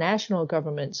subnational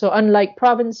governments. So unlike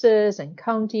provinces and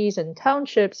counties and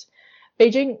townships,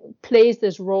 Beijing plays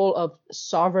this role of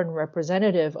sovereign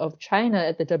representative of China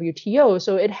at the WTO.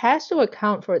 So it has to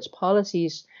account for its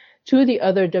policies to the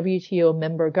other WTO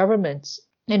member governments.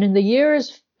 And in the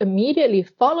years immediately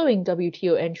following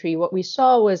WTO entry, what we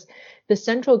saw was the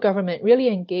central government really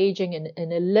engaging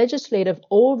in a legislative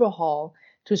overhaul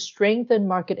to strengthen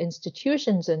market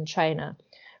institutions in China.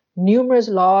 Numerous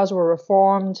laws were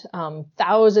reformed,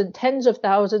 tens of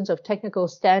thousands of technical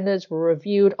standards were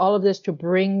reviewed, all of this to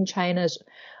bring China's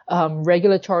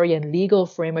regulatory and legal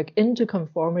framework into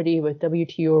conformity with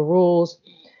WTO rules.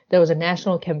 There was a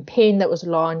national campaign that was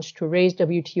launched to raise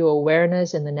WTO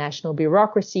awareness in the national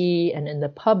bureaucracy and in the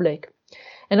public.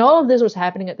 And all of this was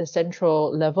happening at the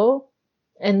central level.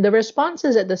 And the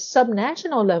responses at the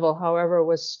subnational level, however,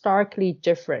 was starkly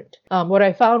different. What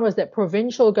I found was that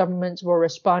provincial governments were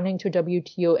responding to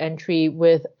WTO entry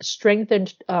with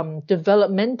strengthened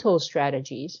developmental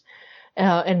strategies.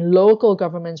 And local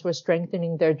governments were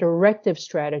strengthening their directive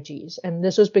strategies. And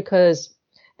this was because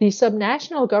the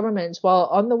subnational governments, while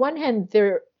on the one hand,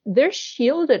 they're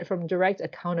shielded from direct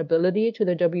accountability to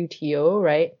the WTO,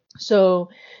 right? So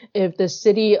if the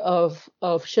city of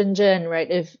Shenzhen, right,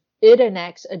 if it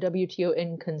enacts a WTO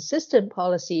inconsistent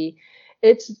policy,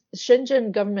 its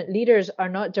Shenzhen government leaders are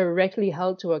not directly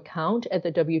held to account at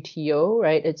the WTO,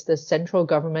 right? It's the central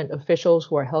government officials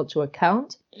who are held to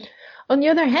account. On the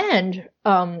other hand,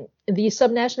 the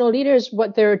subnational leaders,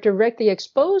 what they're directly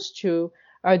exposed to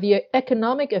are the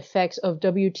economic effects of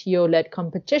WTO-led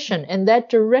competition, and that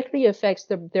directly affects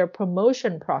their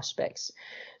promotion prospects.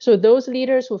 So those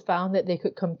leaders who found that they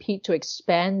could compete to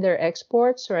expand their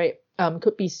exports, right,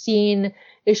 could be seen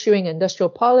issuing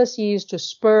industrial policies to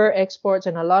spur exports,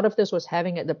 and a lot of this was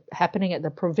happening at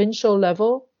the provincial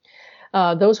level.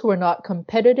 those who were not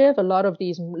competitive, a lot of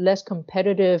these less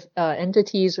competitive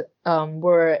entities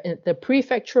were at the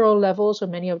prefectural level, so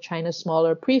many of China's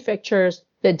smaller prefectures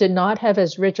that did not have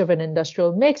as rich of an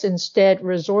industrial mix, instead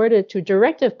resorted to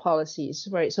directive policies,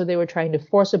 right? So they were trying to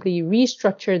forcibly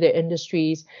restructure their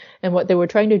industries. And what they were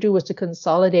trying to do was to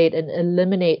consolidate and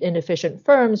eliminate inefficient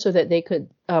firms so that they could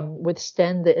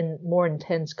withstand the more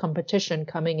intense competition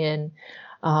coming in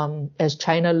as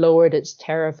China lowered its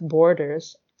tariff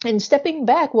borders. And stepping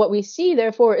back, what we see,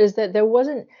 therefore, is that there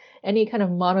wasn't any kind of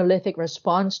monolithic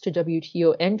response to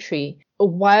WTO entry.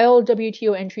 While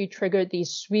WTO entry triggered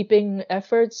these sweeping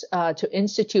efforts to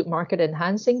institute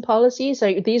market-enhancing policies,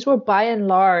 these were by and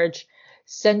large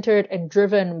centered and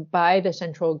driven by the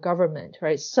central government,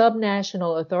 right?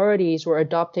 Subnational authorities were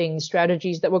adopting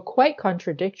strategies that were quite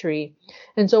contradictory.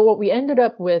 And so what we ended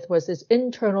up with was this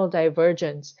internal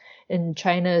divergence in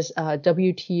China's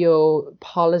WTO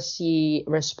policy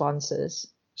responses.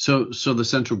 So the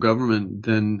central government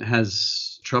then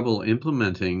has trouble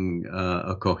implementing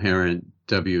a coherent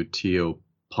WTO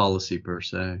policy per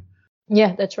se.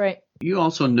 Yeah, that's right. You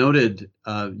also noted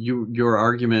your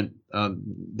argument.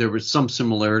 There was some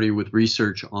similarity with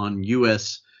research on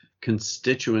U.S.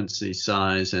 constituency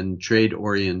size and trade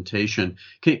orientation.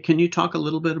 Can you talk a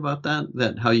little bit about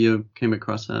that how you came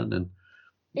across that?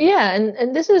 Yeah,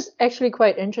 and this is actually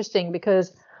quite interesting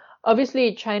because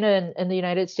obviously China and the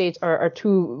United States are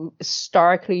two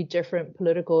starkly different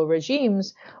political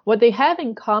regimes. What they have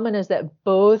in common is that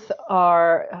both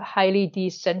are highly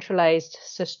decentralized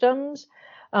systems.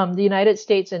 The United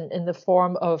States in the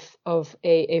form of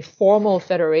a formal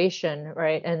federation,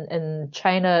 right? And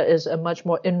China is a much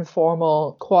more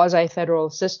informal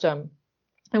quasi-federal system.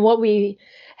 And what we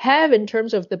have in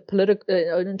terms of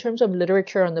in terms of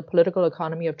literature on the political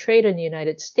economy of trade in the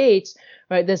United States,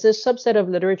 right? There's this subset of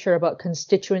literature about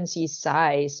constituency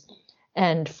size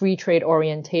and free trade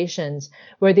orientations,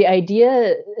 where the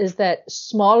idea is that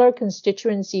smaller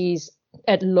constituencies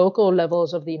at local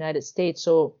levels of the United States,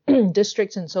 so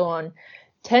districts and so on,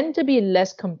 tend to be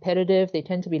less competitive, they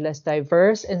tend to be less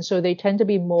diverse, and so they tend to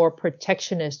be more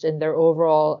protectionist in their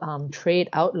overall trade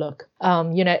outlook.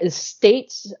 United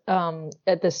States,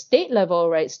 at the state level,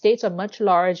 right, states are much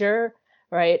larger,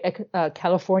 right?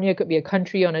 California could be a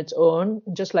country on its own,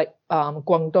 just like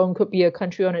Guangdong could be a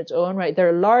country on its own, right?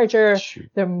 They're larger,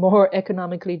 they're more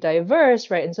economically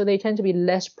diverse, right? And so they tend to be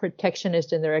less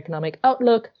protectionist in their economic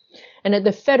outlook. And at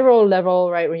the federal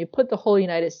level, right, when you put the whole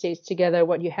United States together,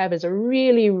 what you have is a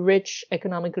really rich,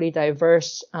 economically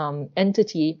diverse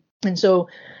entity. And so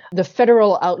the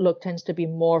federal outlook tends to be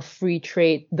more free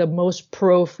trade, the most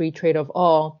pro-free trade of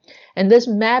all. And this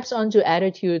maps onto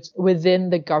attitudes within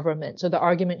the government. So the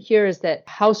argument here is that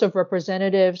House of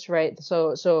Representatives, right,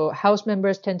 so House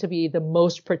members tend to be the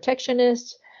most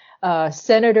protectionist.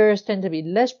 Senators tend to be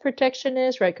less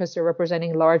protectionist, right, because they're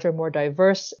representing larger, more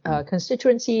diverse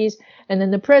constituencies. And then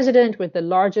the president, with the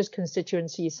largest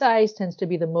constituency size, tends to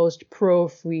be the most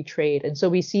pro-free trade. And so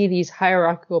we see these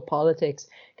hierarchical politics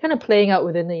kind of playing out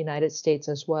within the United States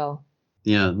as well.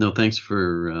 Yeah, no, thanks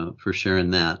for sharing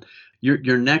that.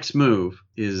 Your next move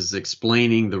is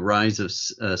explaining the rise of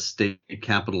state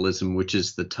capitalism, which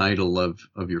is the title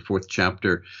of your fourth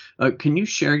chapter. Can you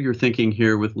share your thinking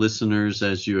here with listeners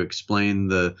as you explain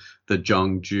the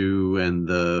Zhongzhu and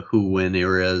the Hu Wen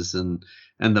eras and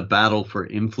the battle for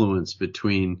influence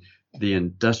between the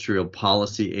industrial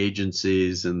policy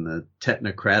agencies and the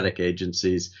technocratic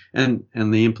agencies and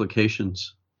the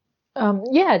implications?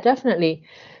 Yeah, definitely.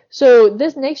 So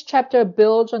this next chapter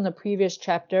builds on the previous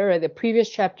chapter. The previous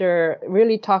chapter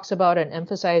really talks about and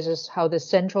emphasizes how the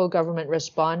central government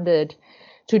responded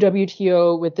to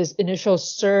WTO with this initial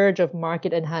surge of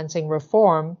market-enhancing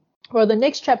reform. Well, the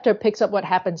next chapter picks up what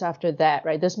happens after that,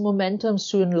 right? This momentum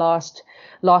soon lost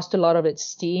a lot of its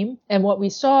steam. And what we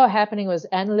saw happening was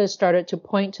analysts started to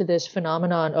point to this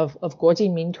phenomenon of 国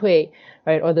进民退,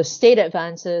 right? Or the state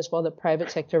advances while the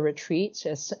private sector retreats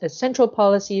as central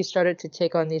policies started to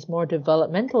take on these more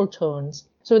developmental tones.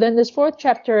 So then this fourth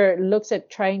chapter looks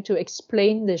at trying to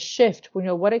explain the shift,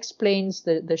 what explains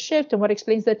the shift and what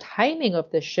explains the timing of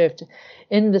the shift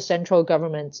in the central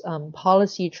government's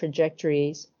policy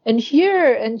trajectories. And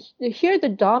here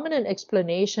the dominant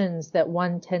explanations that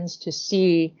one tends to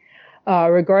see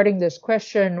regarding this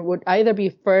question would either be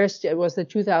first, it was the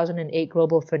 2008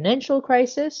 global financial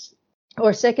crisis,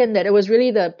 or second, that it was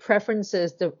really the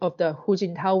preferences of the Hu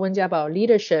Jintao, Wen Jiabao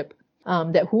leadership,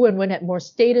 that Hu and Wen had more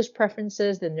status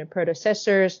preferences than their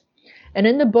predecessors. And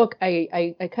in the book,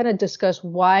 I kind of discuss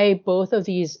why both of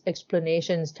these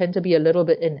explanations tend to be a little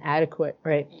bit inadequate,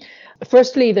 right?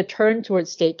 Firstly, the turn towards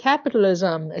state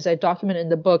capitalism, as I document in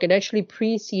the book, it actually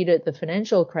preceded the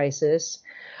financial crisis.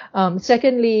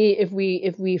 Secondly, if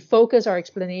we focus our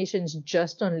explanations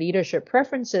just on leadership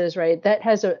preferences, right,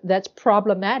 that's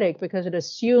problematic because it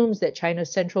assumes that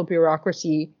China's central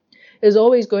bureaucracy is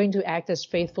always going to act as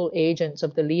faithful agents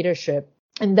of the leadership.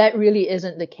 And that really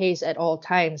isn't the case at all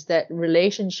times. That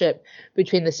relationship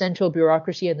between the central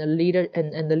bureaucracy and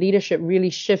the leadership really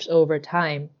shifts over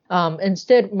time.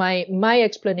 Instead, my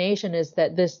explanation is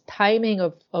that this timing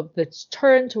of the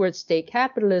turn towards state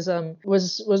capitalism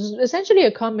was essentially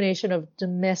a combination of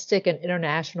domestic and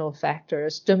international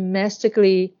factors.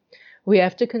 Domestically, we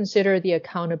have to consider the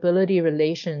accountability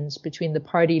relations between the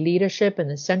party leadership and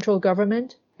the central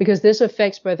government, because this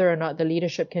affects whether or not the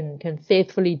leadership can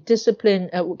faithfully discipline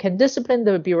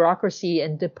the bureaucracy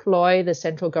and deploy the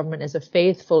central government as a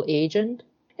faithful agent.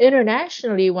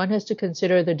 Internationally, one has to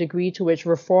consider the degree to which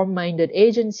reform-minded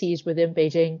agencies within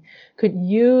Beijing could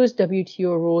use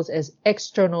WTO rules as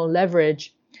external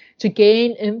leverage to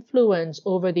gain influence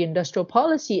over the industrial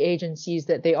policy agencies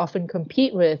that they often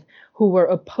compete with, who were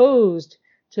opposed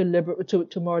to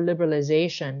more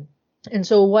liberalization. And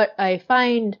so what I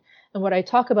find and what I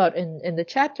talk about in the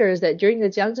chapter is that during the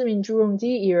Jiang Zemin Zhu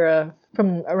Rongji era,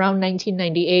 from around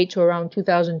 1998 to around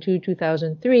 2002,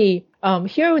 2003,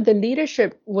 here the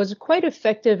leadership was quite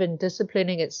effective in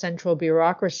disciplining its central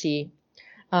bureaucracy,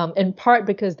 in part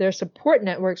because their support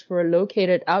networks were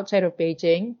located outside of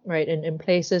Beijing, right, in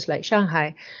places like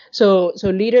Shanghai. So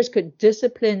leaders could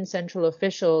discipline central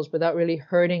officials without really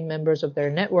hurting members of their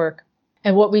network.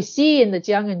 And what we see in the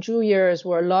Jiang and Zhu years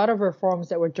were a lot of reforms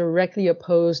that were directly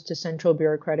opposed to central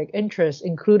bureaucratic interests,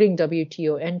 including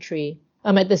WTO entry.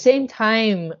 At the same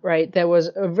time, right, there was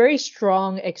a very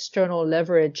strong external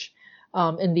leverage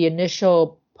in the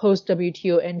initial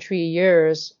post-WTO entry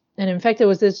years. And in fact, there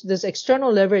was this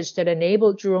external leverage that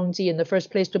enabled Zhu Rongji in the first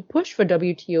place to push for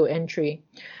WTO entry.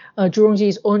 Zhu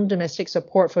Rongji's own domestic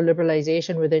support for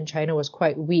liberalization within China was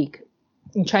quite weak.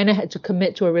 And China had to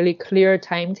commit to a really clear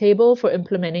timetable for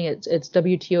implementing its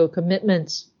WTO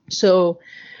commitments. So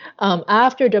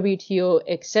after WTO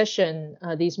accession,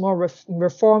 these more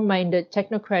reform-minded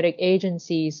technocratic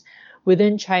agencies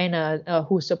within China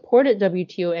who supported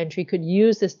WTO entry could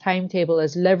use this timetable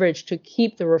as leverage to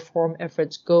keep the reform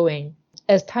efforts going.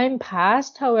 As time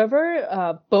passed,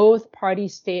 however, both party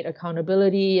state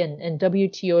accountability and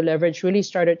WTO leverage really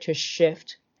started to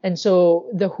shift. And so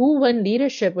the Hu Wen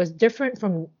leadership was different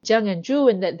from Jiang and Zhu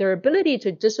in that their ability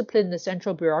to discipline the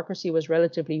central bureaucracy was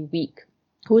relatively weak.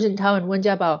 Hu Jintao and Wen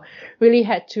Jiabao really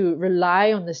had to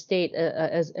rely on the state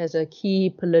as a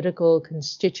key political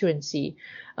constituency.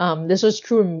 This was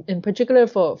true in particular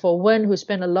for Wen, who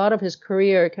spent a lot of his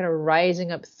career kind of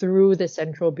rising up through the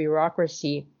central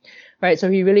bureaucracy, right?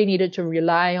 So he really needed to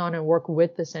rely on and work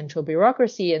with the central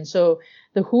bureaucracy. And so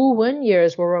the Hu Wen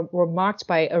years were marked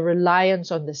by a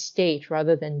reliance on the state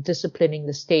rather than disciplining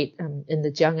the state in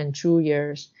the Jiang and Zhu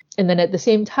years. And then at the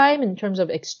same time, in terms of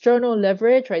external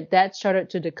leverage, right, that started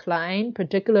to decline,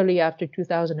 particularly after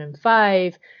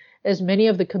 2005, as many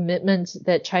of the commitments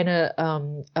that China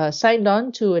signed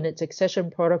on to in its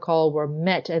accession protocol were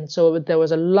met. And so there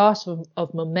was a loss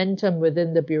of momentum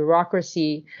within the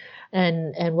bureaucracy.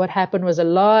 And what happened was a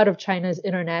lot of China's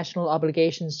international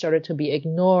obligations started to be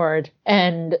ignored.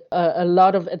 And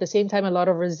at the same time, a lot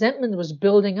of resentment was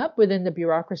building up within the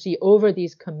bureaucracy over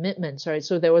these commitments, right?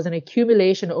 So there was an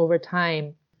accumulation over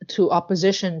time to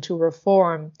opposition to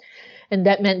reform. And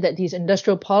that meant that these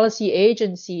industrial policy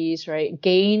agencies, right,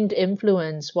 gained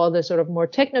influence while the sort of more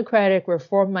technocratic,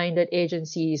 reform-minded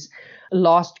agencies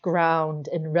lost ground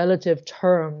in relative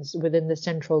terms within the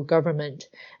central government.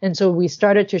 And so we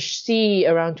started to see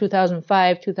around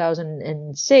 2005,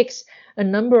 2006, a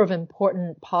number of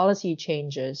important policy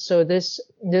changes. So this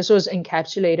was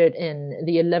encapsulated in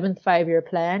the 11th Five-Year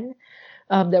Plan,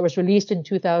 that was released in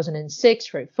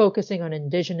 2006, right, focusing on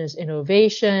indigenous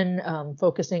innovation,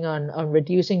 focusing on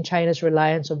reducing China's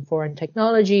reliance on foreign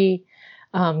technology,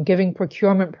 giving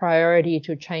procurement priority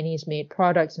to Chinese-made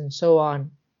products, and so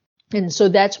on. And so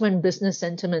that's when business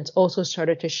sentiments also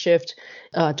started to shift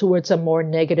towards a more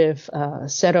negative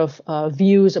set of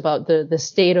views about the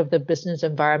state of the business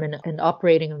environment and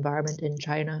operating environment in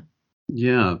China.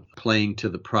 Yeah, playing to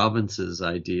the provinces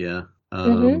idea.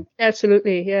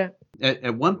 Absolutely, yeah.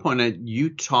 At one point, you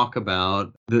talk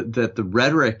about that the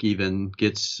rhetoric even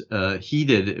gets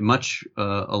heated much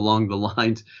along the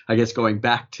lines, I guess, going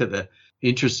back to the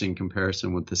interesting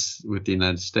comparison with the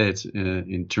United States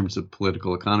in terms of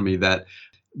political economy, that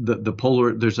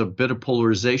there's a bit of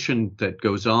polarization that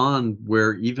goes on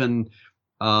where even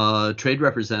trade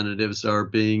representatives are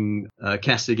being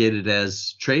castigated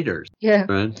as traitors. Yeah.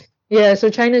 Right. Yeah. So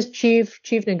China's chief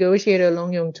negotiator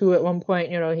Long Yong-tu at one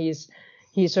point,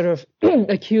 he's sort of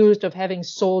accused of having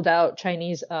sold out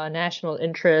Chinese national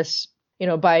interests,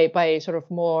 by sort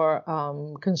of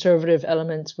more conservative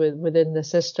elements within the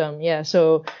system. Yeah.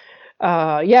 So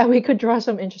we could draw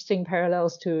some interesting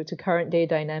parallels to current day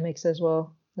dynamics as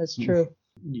well. That's true.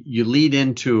 You lead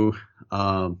into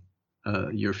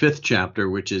your fifth chapter,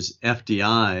 which is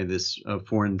FDI, this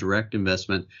foreign direct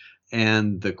investment,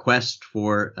 and the quest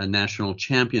for national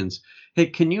champions. Hey,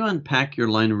 can you unpack your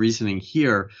line of reasoning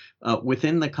here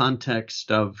within the context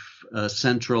of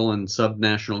central and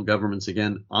subnational governments,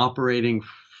 again, operating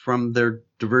from their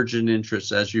divergent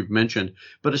interests, as you've mentioned,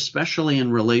 but especially in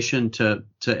relation to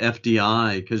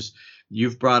FDI, because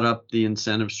you've brought up the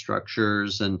incentive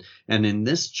structures, and in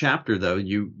this chapter, though,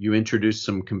 you introduce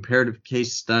some comparative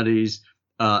case studies,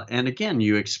 and again,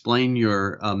 you explain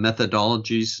your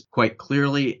methodologies quite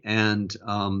clearly and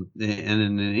in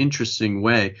an interesting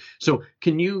way. So,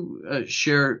 can you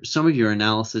share some of your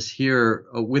analysis here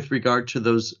with regard to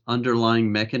those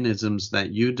underlying mechanisms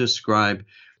that you describe,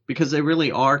 because they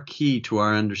really are key to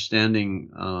our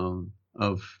understanding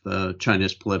of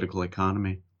China's political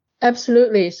economy?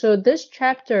 Absolutely. So this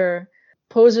chapter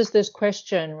poses this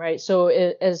question, right?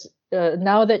 So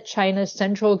now that China's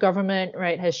central government,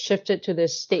 right, has shifted to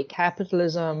this state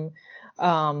capitalism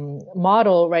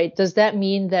model, right, does that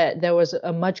mean that there was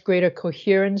a much greater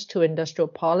coherence to industrial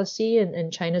policy in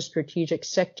China's strategic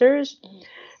sectors?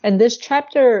 And this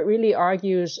chapter really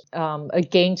argues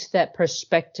against that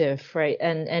perspective, right?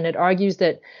 And it argues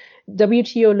that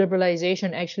WTO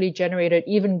liberalization actually generated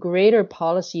even greater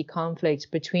policy conflicts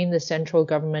between the central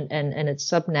government and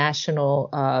its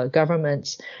subnational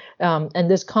governments. And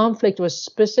this conflict was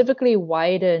specifically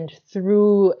widened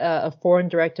through a foreign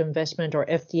direct investment, or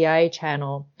FDI,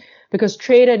 channel, because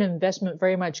trade and investment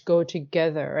very much go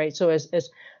together, right? So as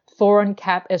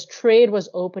trade was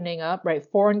opening up, right,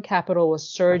 foreign capital was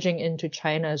surging into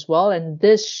China as well, and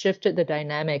this shifted the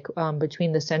dynamic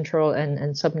between the central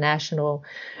and subnational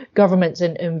governments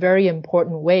in very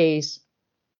important ways.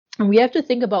 And we have to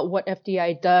think about what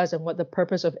FDI does and what the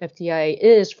purpose of FDI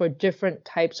is for different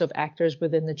types of actors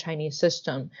within the Chinese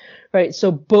system, right?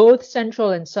 So both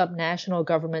central and subnational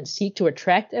governments seek to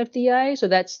attract FDI, so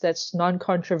that's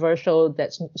non-controversial,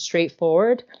 that's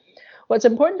straightforward. What's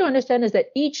important to understand is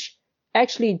that each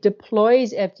actually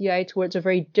deploys FDI towards a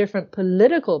very different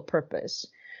political purpose.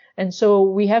 And so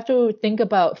we have to think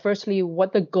about, firstly,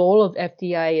 what the goal of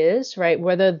FDI is, right?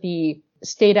 Whether the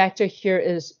state actor here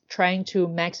is trying to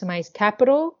maximize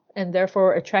capital and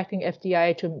therefore attracting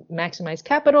FDI to maximize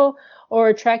capital, or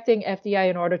attracting FDI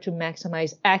in order to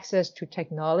maximize access to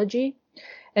technology.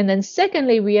 And then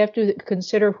secondly, we have to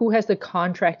consider who has the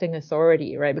contracting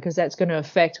authority, right? Because that's going to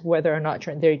affect whether or not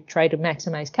they try to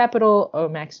maximize capital or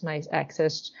maximize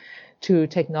access to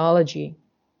technology.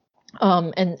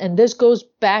 And this goes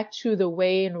back to the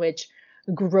way in which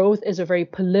growth is a very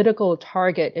political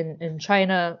target in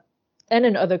China and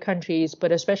in other countries,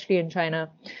 but especially in China.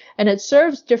 And it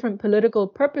serves different political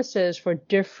purposes for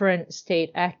different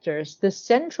state actors. The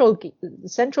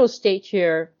central state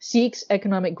here seeks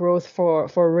economic growth for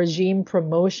regime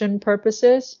promotion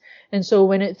purposes. And so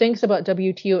when it thinks about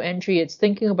WTO entry, it's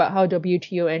thinking about how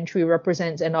WTO entry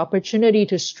represents an opportunity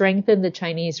to strengthen the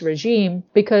Chinese regime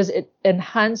because it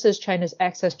enhances China's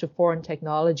access to foreign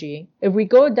technology. If we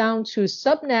go down to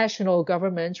subnational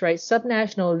governments, right,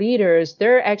 subnational leaders,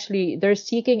 they're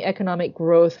seeking economic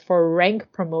growth for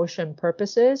rank promotion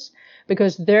purposes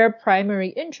because their primary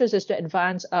interest is to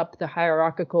advance up the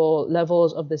hierarchical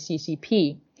levels of the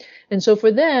CCP. And so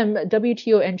for them,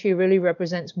 WTO entry really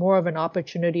represents more of an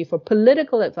opportunity for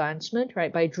political advancement,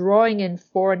 right, by drawing in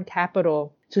foreign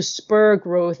capital to spur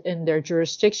growth in their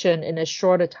jurisdiction in as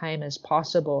short a time as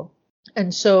possible.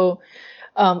 And so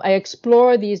I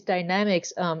explore these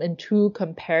dynamics in two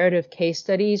comparative case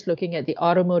studies looking at the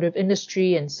automotive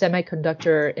industry and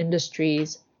semiconductor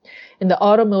industries. In the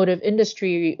automotive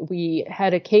industry, we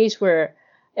had a case where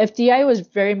FDI was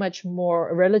very much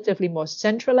relatively more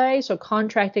centralized, so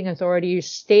contracting authorities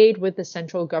stayed with the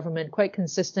central government quite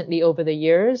consistently over the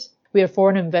years. We have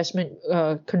foreign investment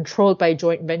controlled by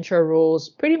joint venture rules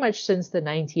pretty much since the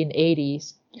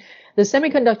 1980s. The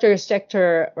semiconductor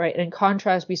sector, right, in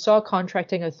contrast, we saw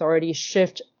contracting authorities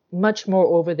shift much more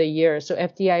over the years. So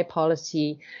FDI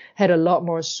policy had a lot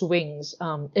more swings.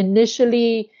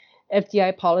 Initially,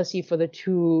 FDI policy for the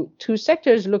two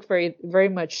sectors looked very, very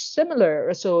much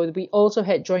similar. So we also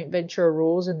had joint venture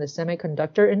rules in the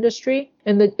semiconductor industry.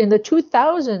 In the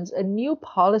 2000s, a new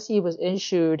policy was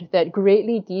issued that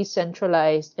greatly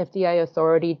decentralized FDI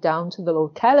authority down to the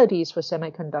localities for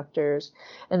semiconductors,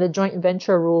 and the joint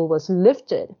venture rule was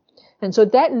lifted. And so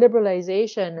that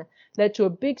liberalization led to a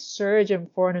big surge in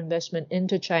foreign investment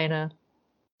into China.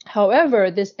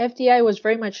 However, this FDI was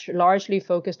very much largely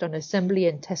focused on assembly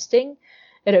and testing.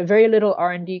 It had very little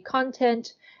R&D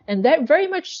content, and that very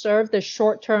much served the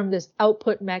short-term, this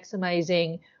output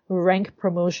maximizing rank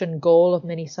promotion goal of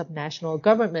many subnational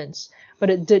governments.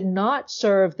 But it did not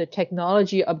serve the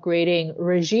technology upgrading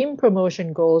regime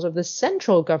promotion goals of the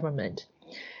central government.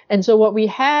 And so what we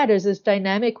had is this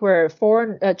dynamic where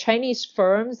foreign Chinese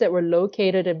firms that were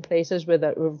located in places with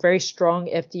a very strong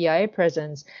FDI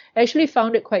presence actually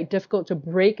found it quite difficult to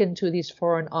break into these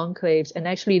foreign enclaves. And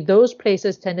actually those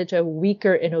places tended to have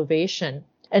weaker innovation.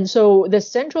 And so the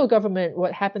central government,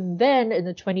 what happened then in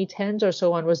the 2010s or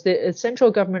so on, was the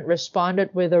central government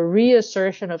responded with a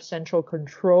reassertion of central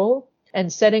control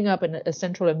and setting up a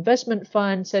central investment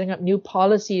fund, setting up new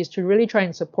policies to really try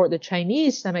and support the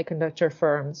Chinese semiconductor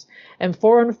firms. And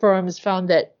foreign firms found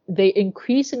that they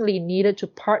increasingly needed to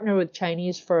partner with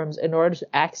Chinese firms in order to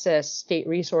access state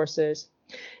resources,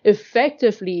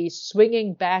 effectively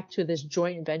swinging back to this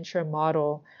joint venture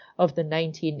model of the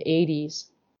 1980s.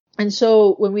 And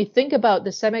so when we think about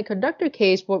the semiconductor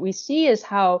case, what we see is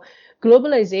how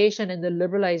globalization and the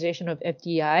liberalization of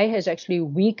FDI has actually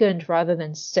weakened rather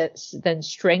than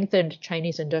strengthened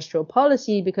Chinese industrial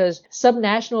policy, because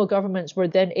subnational governments were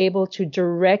then able to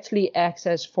directly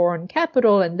access foreign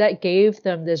capital, and that gave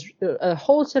them a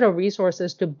whole set of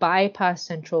resources to bypass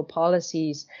central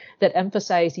policies that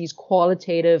emphasize these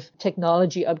qualitative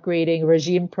technology upgrading,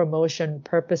 regime promotion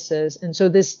purposes. And so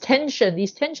these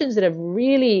tensions that have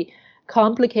really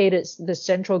complicated the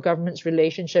central government's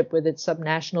relationship with its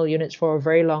subnational units for a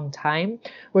very long time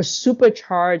were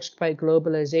supercharged by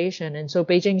globalization. And so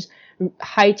Beijing's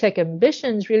high-tech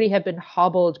ambitions really have been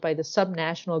hobbled by the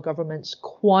subnational government's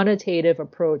quantitative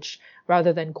approach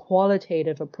rather than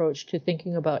qualitative approach to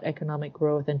thinking about economic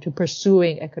growth and to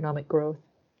pursuing economic growth.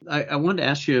 I wanted to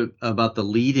ask you about the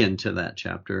lead into that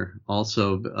chapter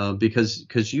also,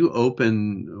 because you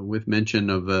open with mention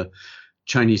of a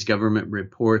Chinese government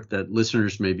report that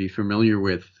listeners may be familiar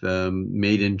with,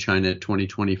 Made in China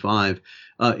 2025.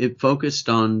 It focused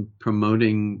on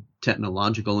promoting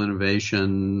technological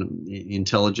innovation,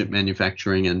 intelligent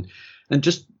manufacturing, and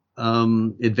just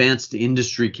advanced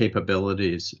industry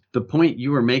capabilities. The point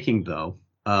you were making, though,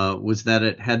 was that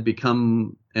it had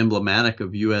become emblematic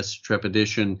of U.S.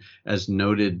 trepidation, as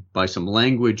noted by some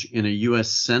language in a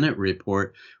U.S. Senate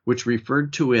report, which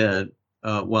referred to it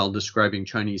while describing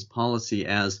Chinese policy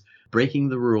as breaking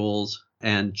the rules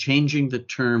and changing the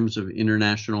terms of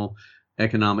international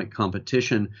economic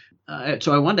competition.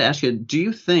 So I wanted to ask you, do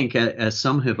you think, as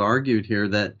some have argued here,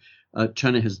 that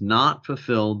China has not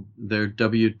fulfilled their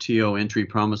WTO entry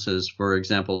promises, for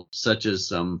example, such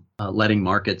as letting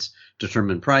markets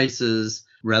determine prices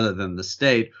rather than the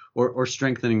state, or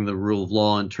strengthening the rule of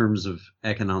law in terms of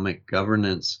economic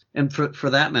governance? And for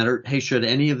that matter, hey, should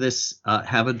any of this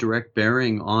have a direct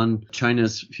bearing on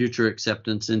China's future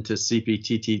acceptance into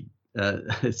CPTPP,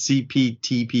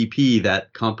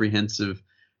 that comprehensive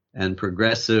and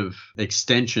progressive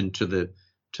extension to the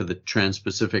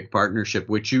Trans-Pacific Partnership,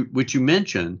 which you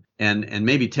mentioned, and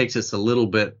maybe takes us a little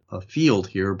bit afield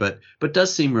here, but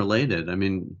does seem related, I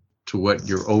mean, to what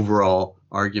your overall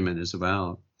argument is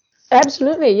about.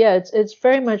 Absolutely, yeah, it's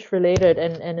very much related,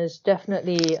 and is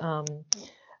definitely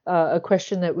a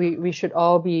question that we should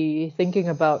all be thinking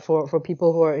about for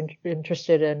people who are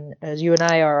interested in, as you and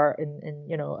I are,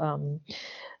 in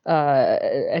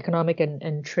economic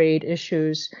and trade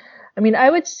issues. I mean, I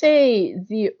would say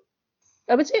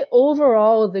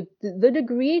overall, the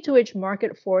degree to which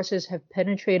market forces have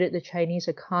penetrated the Chinese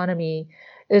economy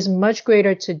is much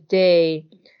greater today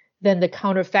than the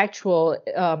counterfactual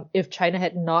if China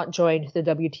had not joined the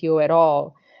WTO at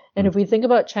all. And if we think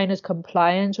about China's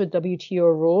compliance with WTO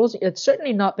rules, it's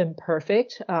certainly not been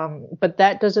perfect, but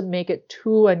that doesn't make it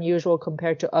too unusual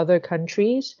compared to other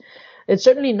countries. It's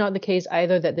certainly not the case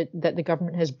either that the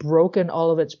government has broken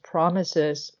all of its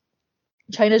promises.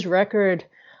 China's record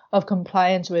of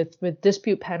compliance with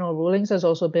dispute panel rulings has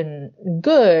also been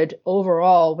good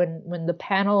overall. When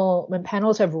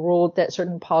panels have ruled that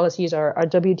certain policies are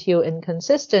WTO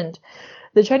inconsistent,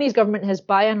 the Chinese government has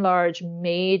by and large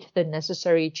made the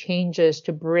necessary changes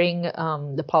to bring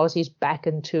the policies back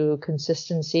into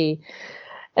consistency.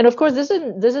 And of course, this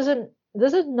isn't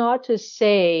this is not to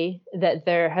say that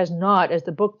there has not, as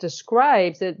the book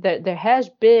describes, that there has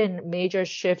been major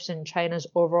shifts in China's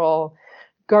overall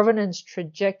governance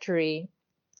trajectory.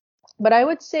 But I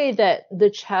would say that the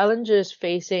challenges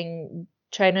facing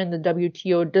China in the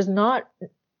WTO does not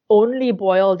only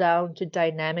boil down to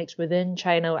dynamics within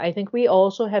China. I think we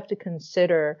also have to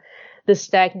consider the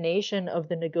stagnation of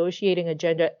the negotiating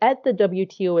agenda at the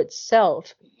WTO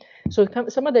itself. So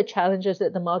some of the challenges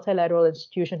that the multilateral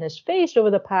institution has faced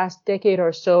over the past decade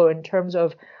or so in terms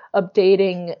of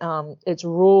updating its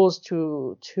rules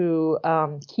to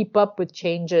keep up with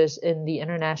changes in the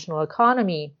international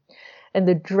economy, and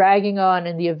the dragging on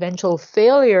and the eventual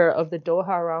failure of the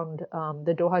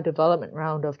Doha development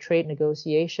round of trade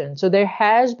negotiations. So there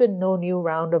has been no new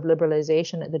round of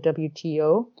liberalization at the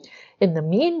WTO. In the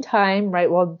meantime, right,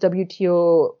 while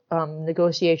WTO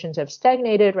negotiations have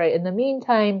stagnated, right, in the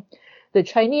meantime, the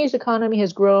Chinese economy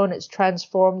has grown. It's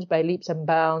transformed by leaps and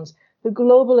bounds. The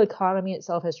global economy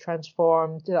itself has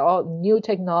transformed. There are all new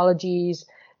technologies.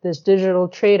 There's digital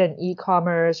trade and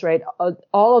e-commerce, right?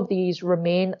 All of these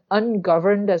remain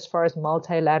ungoverned as far as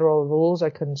multilateral rules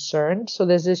are concerned. So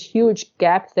there's this huge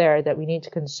gap there that we need to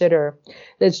consider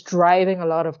that's driving a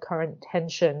lot of current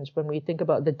tensions when we think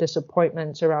about the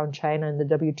disappointments around China and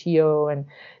the WTO and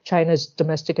China's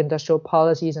domestic industrial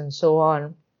policies and so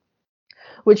on.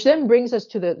 Which then brings us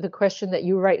to the question that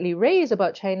you rightly raise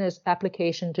about China's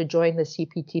application to join the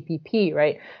CPTPP,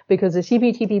 right? Because the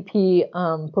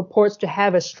CPTPP purports to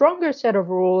have a stronger set of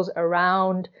rules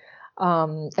around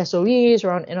SOEs,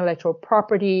 around intellectual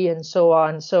property, and so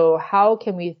on. So how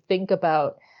can we think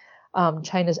about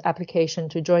China's application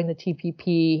to join the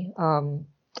TPP?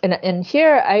 And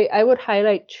here I would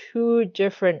highlight two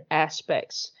different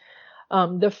aspects.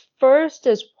 The first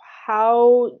is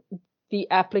how the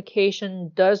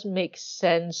application does make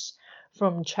sense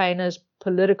from China's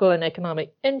political and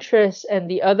economic interests. And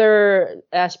the other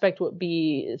aspect would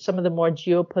be some of the more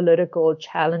geopolitical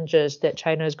challenges that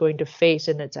China is going to face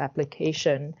in its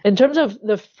application. In terms of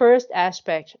the first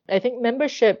aspect, I think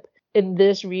membership in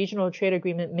this regional trade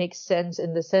agreement makes sense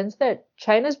in the sense that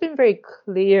China's been very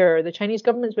clear, the Chinese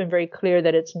government's been very clear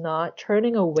that it's not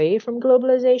turning away from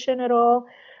globalization at all.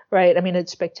 Right. I mean,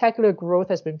 its spectacular growth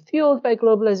has been fueled by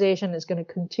globalization. It's going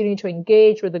to continue to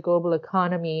engage with the global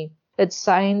economy. It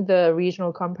signed the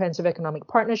Regional Comprehensive Economic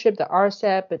Partnership, the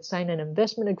RCEP. It signed an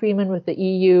investment agreement with the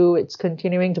EU. It's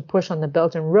continuing to push on the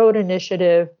Belt and Road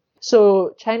Initiative.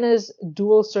 So China's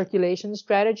dual circulation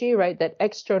strategy, right, that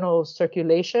external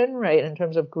circulation, right, in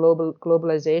terms of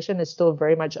globalization is still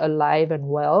very much alive and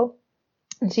well.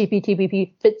 And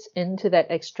CPTPP fits into that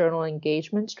external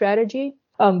engagement strategy.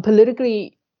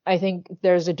 Politically, I think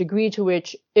there's a degree to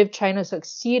which if China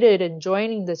succeeded in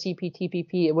joining the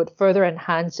CPTPP, it would further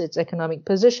enhance its economic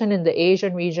position in the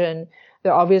Asian region.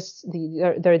 There are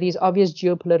these obvious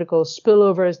geopolitical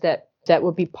spillovers that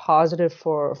would be positive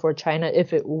for China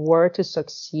if it were to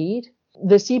succeed.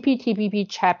 The CPTPP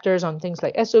chapters on things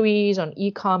like SOEs, on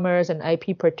e-commerce and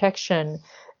IP protection,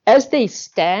 as they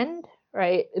stand,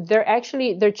 right,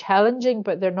 they're challenging,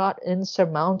 but they're not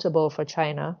insurmountable for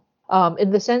China.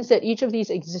 In the sense that each of these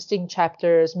existing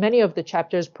chapters, many of the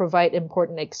chapters provide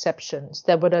important exceptions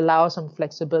that would allow some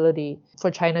flexibility for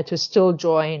China to still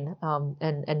join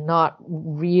and not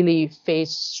really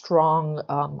face strong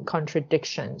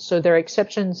contradictions. So there are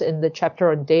exceptions in the chapter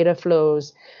on data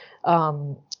flows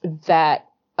that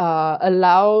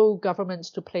allow governments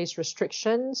to place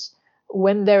restrictions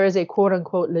when there is a quote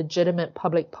unquote legitimate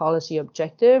public policy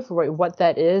objective. Right? What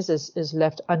that is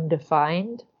left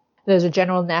undefined. There's a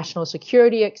general national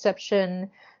security exception.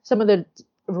 Some of the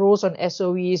rules on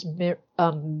SOEs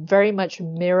very much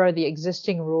mirror the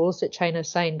existing rules that China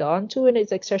signed on to in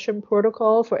its accession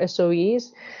protocol for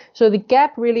SOEs. So the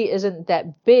gap really isn't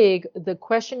that big. The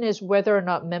question is whether or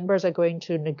not members are going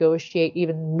to negotiate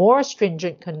even more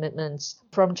stringent commitments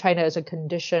from China as a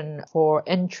condition for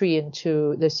entry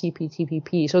into the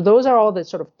CPTPP. So those are all the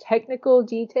sort of technical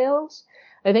details.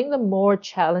 I think the more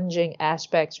challenging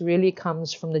aspects really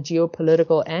comes from the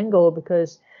geopolitical angle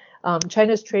because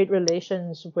China's trade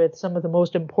relations with some of the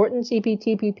most important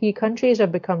CPTPP countries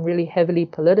have become really heavily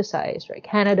politicized, right?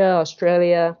 Canada,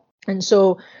 Australia. And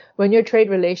so when your trade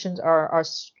relations are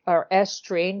as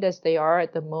strained as they are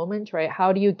at the moment, right,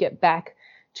 how do you get back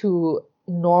to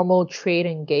normal trade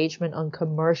engagement on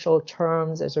commercial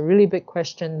terms? There's a really big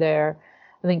question there.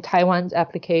 I think Taiwan's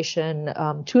application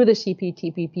to the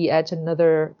CPTPP adds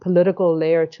another political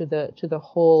layer to the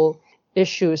whole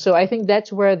issue. So I think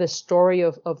that's where the story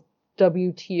of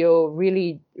WTO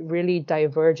really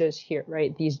diverges here,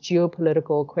 right? These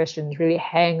geopolitical questions really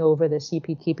hang over the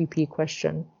CPTPP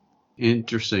question.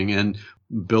 interesting. And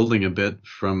building a bit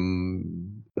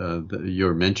from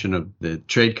your mention of the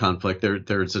trade conflict,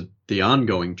 there's the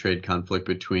ongoing trade conflict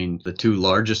between the two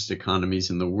largest economies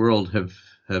in the world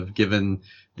have given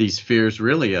these fears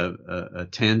really a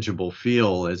tangible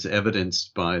feel, as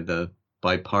evidenced by the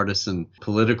bipartisan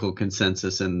political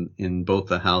consensus in both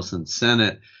the House and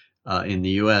Senate in the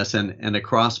U.S. and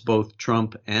across both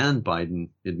Trump and Biden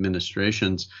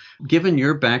administrations. Given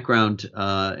your background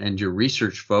and your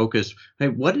research focus, hey,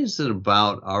 what is it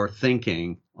about our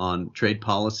thinking on trade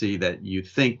policy that you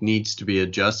think needs to be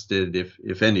adjusted,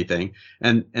 if anything,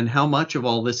 and how much of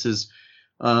all this is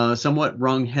somewhat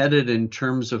wrong-headed in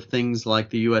terms of things like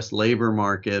the U.S. labor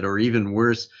market, or even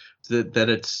worse, that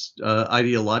it's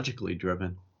ideologically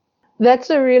driven?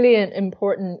 That's a really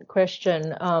important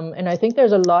question, and I think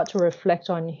there's a lot to reflect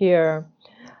on here.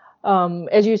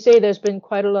 As you say, there's been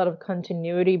quite a lot of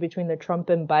continuity between the Trump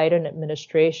and Biden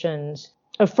administrations.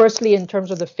 Firstly, in terms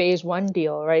of the Phase 1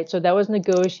 deal, right? So that was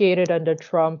negotiated under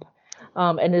Trump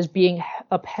and is being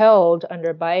upheld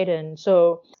under Biden.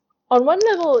 So on one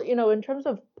level, in terms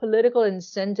of political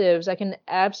incentives, I can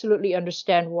absolutely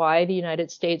understand why the United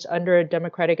States under a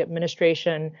Democratic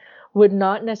administration would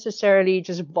not necessarily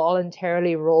just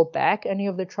voluntarily roll back any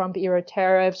of the Trump era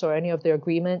tariffs or any of the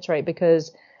agreements, right?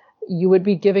 Because you would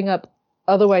be giving up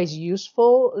otherwise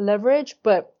useful leverage.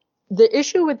 But the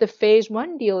issue with the Phase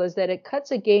 1 deal is that it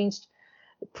cuts against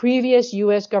previous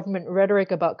U.S. government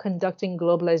rhetoric about conducting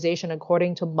globalization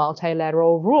according to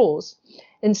multilateral rules.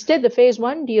 Instead, the Phase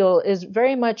 1 deal is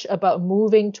very much about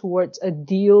moving towards a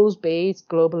deals-based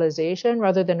globalization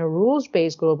rather than a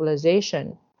rules-based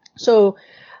globalization. So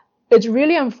it's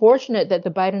really unfortunate that the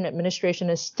Biden administration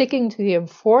is sticking to the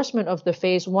enforcement of the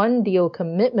Phase 1 deal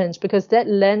commitments, because that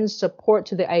lends support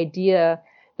to the idea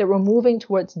that we're moving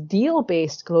towards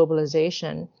deal-based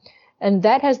globalization. And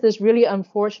that has this really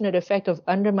unfortunate effect of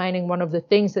undermining one of the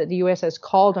things that the U.S. has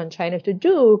called on China to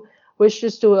do, which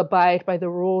is to abide by the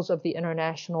rules of the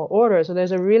international order. So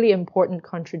there's a really important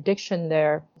contradiction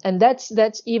there. And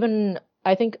that's even,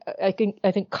 I think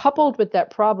coupled with that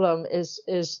problem is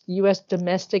U.S.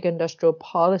 domestic industrial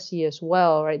policy as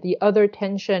well, right? The other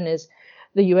tension is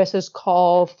the U.S.'s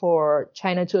call for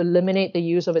China to eliminate the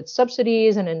use of its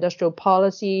subsidies and industrial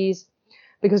policies,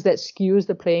 because that skews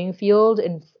the playing field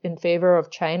in favor of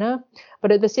China.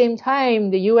 But at the same time,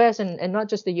 the U.S. and not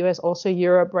just the U.S., also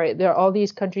Europe, right? There are all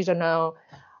these countries are now,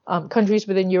 countries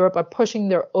within Europe are pushing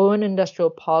their own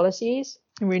industrial policies,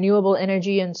 renewable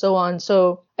energy and so on.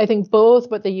 So I think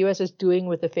both what the U.S. is doing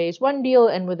with the Phase 1 deal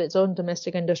and with its own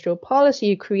domestic industrial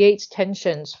policy creates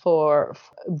tensions for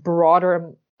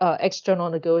broader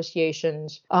external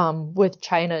negotiations with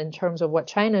China in terms of what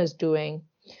China is doing.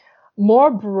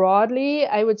 More broadly,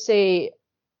 I would say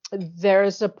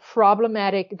there's a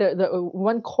problematic, the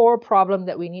one core problem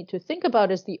that we need to think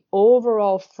about is the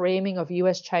overall framing of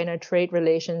U.S.-China trade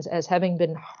relations as having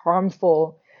been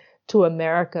harmful to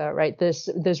America, right?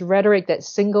 This rhetoric that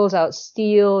singles out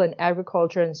steel and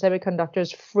agriculture and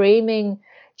semiconductors, framing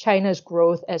China's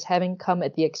growth as having come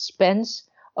at the expense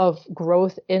of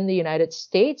growth in the United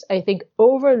States, I think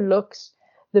overlooks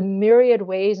the myriad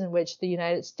ways in which the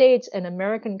United States and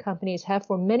American companies have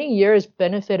for many years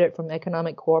benefited from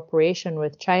economic cooperation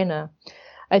with China.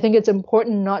 I think it's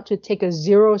important not to take a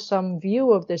zero-sum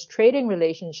view of this trading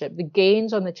relationship. The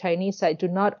gains on the Chinese side do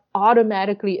not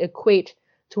automatically equate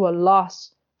to a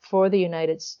loss for the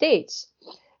United States.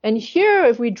 And here,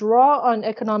 if we draw on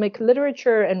economic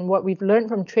literature and what we've learned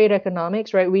from trade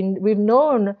economics, right, we've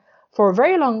known for a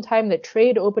very long time that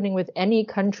trade opening with any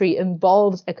country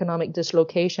involves economic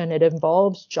dislocation. It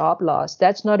involves job loss.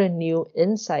 That's not a new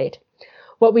insight.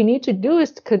 What we need to do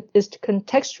is to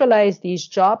contextualize these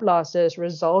job losses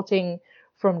resulting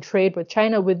from trade with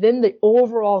China within the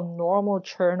overall normal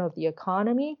churn of the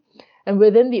economy and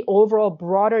within the overall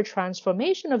broader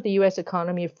transformation of the U.S.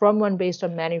 economy from one based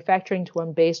on manufacturing to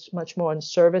one based much more on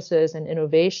services and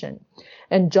innovation.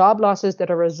 And job losses that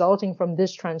are resulting from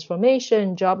this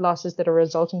transformation, job losses that are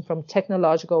resulting from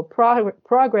technological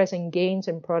progress and gains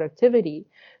in productivity.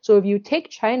 So if you take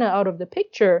China out of the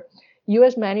picture,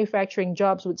 U.S. manufacturing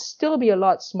jobs would still be a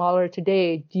lot smaller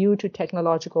today due to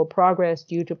technological progress,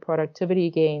 due to productivity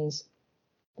gains.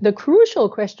 The crucial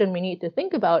question we need to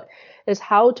think about is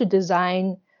how to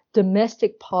design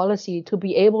domestic policy to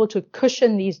be able to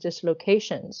cushion these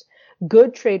dislocations.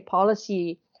 Good trade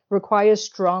policy requires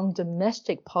strong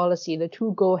domestic policy. The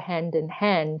two go hand in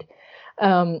hand.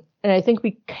 And I think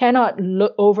we cannot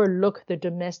overlook the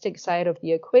domestic side of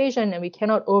the equation, and we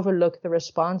cannot overlook the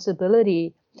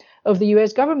responsibility of the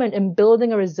U.S. government in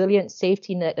building a resilient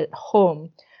safety net at home.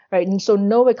 right? And so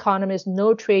no economist,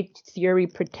 no trade theory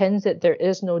pretends that there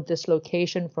is no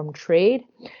dislocation from trade.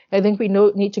 I think we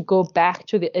need to go back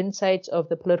to the insights of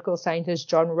the political scientist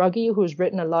John Ruggie, who's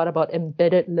written a lot about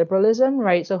embedded liberalism,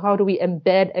 right? So how do we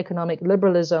embed economic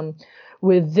liberalism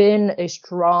within a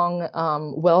strong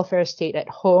welfare state at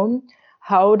home?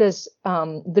 How does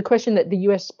the question that the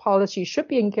U.S. policy should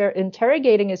be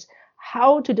interrogating is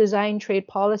how to design trade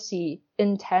policy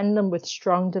in tandem with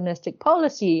strong domestic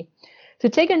policy to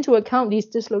take into account these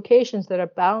dislocations that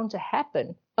are bound to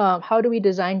happen. How do we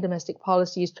design domestic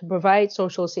policies to provide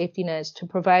social safety nets, to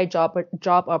provide job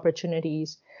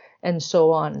opportunities, and so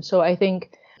on? So I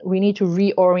think we need to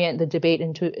reorient the debate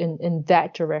in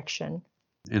that direction.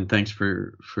 And thanks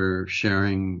for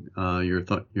sharing your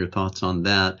thoughts on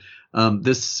that.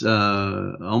 This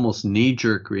almost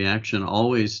knee-jerk reaction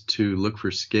always to look for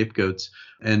scapegoats,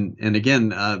 and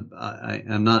again,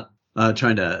 I'm not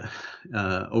trying to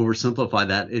oversimplify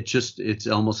that. It's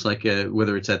almost like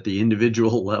whether it's at the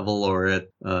individual level or at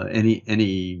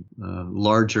any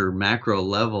larger macro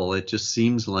level, it just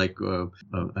seems like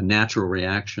a natural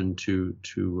reaction to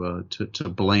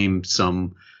blame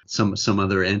some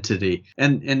other entity.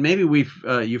 And maybe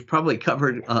you've probably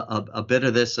covered a bit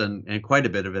of this and quite a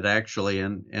bit of it actually.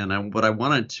 What I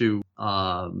wanted to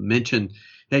mention,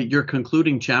 that your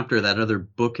concluding chapter, that other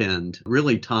bookend,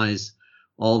 really ties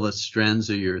all the strands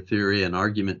of your theory and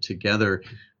argument together.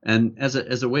 And as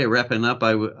a way of wrapping up,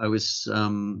 I was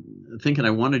thinking I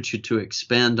wanted you to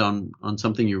expand on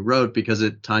something you wrote, because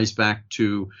it ties back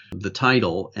to the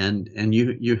title. And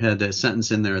you had a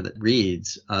sentence in there that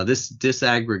reads, this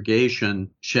disaggregation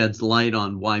sheds light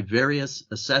on why various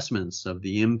assessments of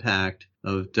the impact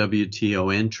of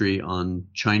WTO entry on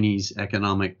Chinese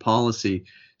economic policy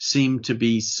seem to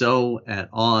be so at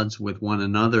odds with one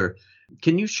another.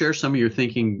 Can you share some of your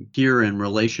thinking here in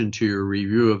relation to your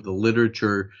review of the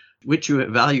literature, which you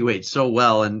evaluate so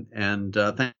well? And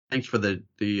thanks for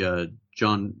the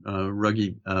John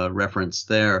Ruggie reference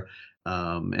there.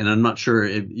 And I'm not sure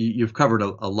if you've covered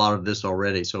a lot of this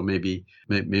already, so maybe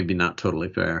not totally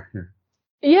fair here.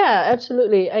 Yeah,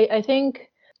 absolutely. I think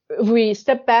if we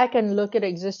step back and look at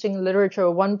existing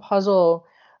literature, one puzzle,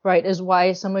 right, is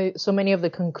why so many of the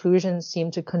conclusions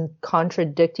seem to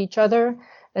contradict each other.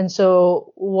 And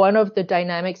so one of the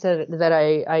dynamics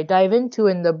that I dive into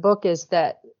in the book is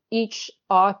that each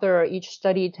author, each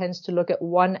study tends to look at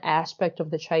one aspect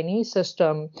of the Chinese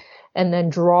system and then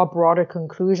draw broader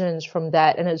conclusions from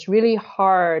that. And it's really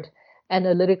hard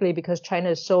analytically, because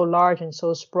China is so large and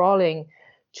so sprawling,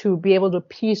 to be able to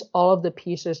piece all of the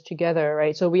pieces together,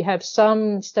 right? So we have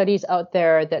some studies out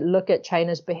there that look at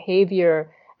China's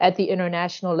behavior at the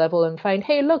international level and find,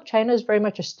 hey, look, China is very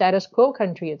much a status quo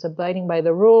country. It's abiding by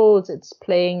the rules. It's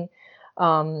playing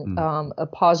a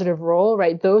positive role,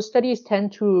 right? Those studies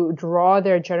tend to draw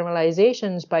their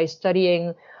generalizations by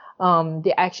studying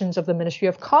the actions of the Ministry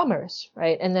of Commerce,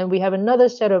 right? And then we have another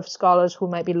set of scholars who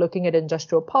might be looking at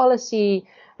industrial policy.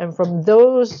 And from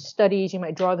those studies, you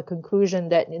might draw the conclusion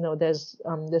that, there's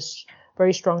this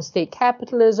very strong state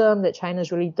capitalism, that China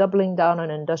is really doubling down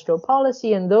on industrial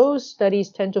policy. And those studies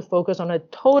tend to focus on a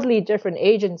totally different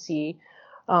agency,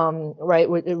 right,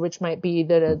 which might be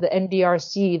the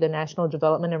NDRC, the National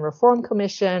Development and Reform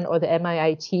Commission, or the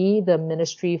MIIT, the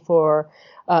Ministry for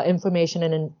Information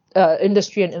and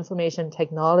Industry and Information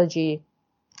Technology.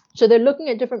 So they're looking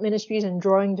at different ministries and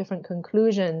drawing different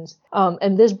conclusions.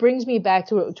 And this brings me back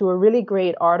to a really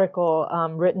great article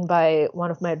written by one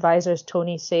of my advisors,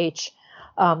 Tony Sach,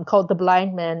 called The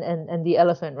Blind Man and the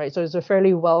Elephant, right? So it's a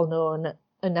fairly well-known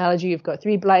analogy. You've got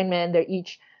three blind men. They're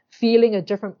each feeling a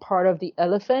different part of the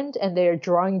elephant, and they're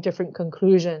drawing different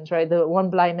conclusions, right? The one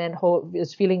blind man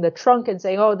is feeling the trunk and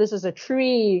saying, oh, this is a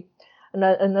tree.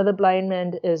 Another blind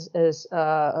man is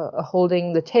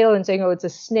holding the tail and saying, oh, it's a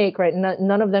snake, right?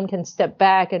 None of them can step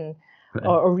back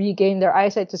or regain their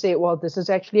eyesight to say, well, this is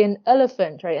actually an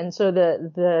elephant, right? And so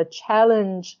the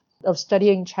challenge of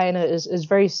studying China is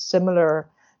very similar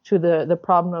to the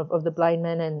problem of the blind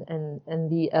man and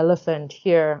the elephant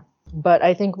here. But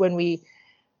I think when we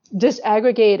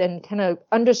disaggregate and kind of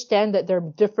understand that there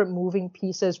are different moving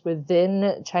pieces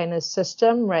within China's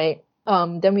system, right,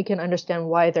 then we can understand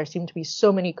why there seem to be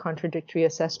so many contradictory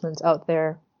assessments out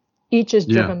there. Each is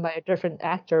driven by a different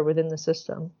actor within the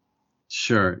system.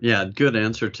 Sure. Yeah, good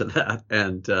answer to that.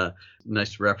 And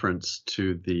nice reference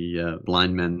to the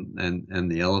blind men and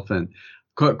the elephant.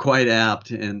 Quite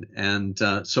apt. And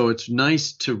so it's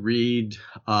nice to read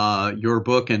your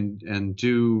book and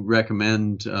do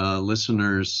recommend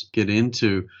listeners get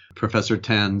into Professor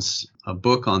Tan's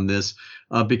book on this.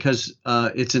 because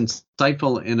it's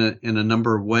insightful in a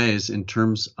number of ways in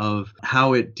terms of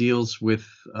how it deals with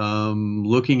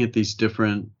looking at these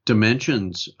different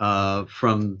dimensions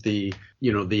from the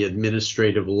the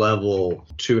administrative level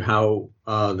to how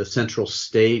the central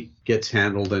state gets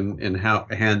handled and how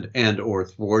and or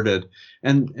thwarted,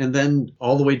 and then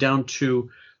all the way down to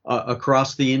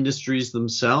across the industries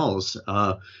themselves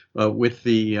with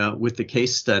the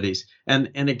case studies, and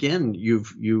again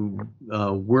you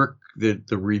work the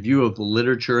review of the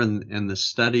literature and the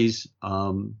studies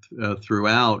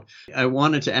throughout. I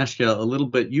wanted to ask you a little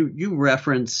bit. You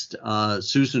referenced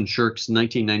Susan Shirk's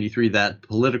 1993, that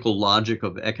political logic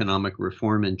of economic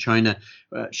reform in China.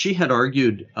 She had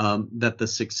argued that the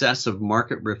success of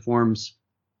market reforms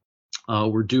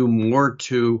were due more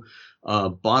to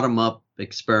bottom-up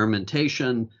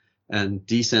experimentation and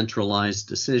decentralized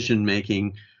decision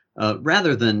making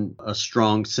rather than a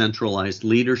strong centralized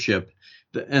leadership.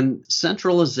 And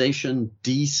centralization,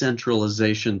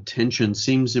 decentralization tension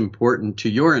seems important to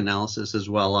your analysis as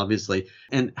well, obviously.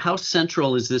 And how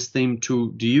central is this theme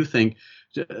do you think,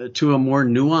 to a more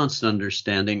nuanced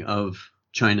understanding of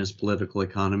China's political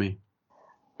economy?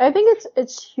 I think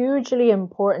it's hugely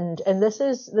important, and this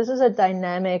is a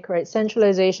dynamic, right?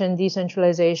 Centralization,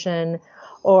 decentralization,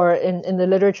 or in the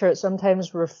literature, it's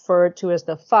sometimes referred to as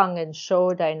the Fang and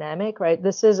Shou dynamic, right?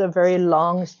 This is a very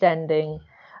long-standing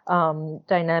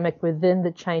dynamic within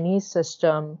the Chinese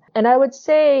system, and I would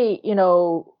say,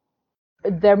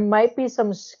 there might be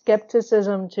some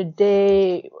skepticism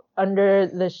today under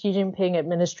the Xi Jinping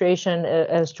administration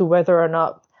as to whether or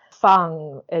not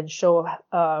Fang and Shou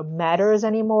matters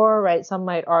anymore, right? Some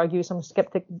might argue, some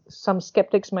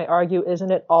skeptics might argue,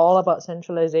 isn't it all about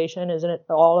centralization? Isn't it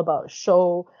all about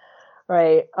Shou,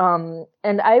 right?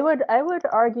 And I would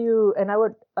argue, and I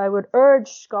would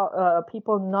urge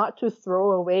people not to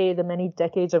throw away the many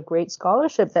decades of great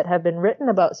scholarship that have been written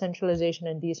about centralization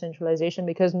and decentralization,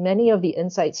 because many of the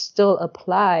insights still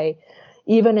apply,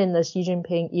 even in the Xi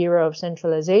Jinping era of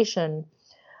centralization.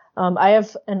 I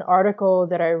have an article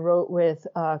that I wrote with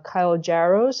Kyle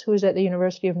Jarros, who's at the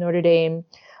University of Notre Dame.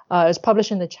 It's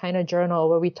published in the China Journal,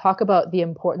 where we talk about the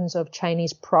importance of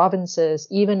Chinese provinces,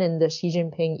 even in the Xi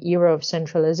Jinping era of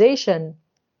centralization.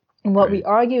 And what we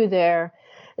argue there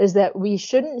is that we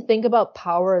shouldn't think about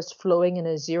power as flowing in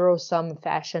a zero-sum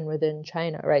fashion within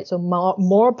China, right? So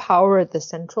more power at the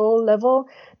central level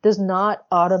does not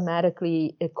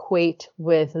automatically equate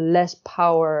with less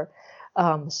power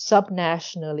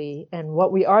subnationally. And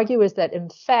what we argue is that, in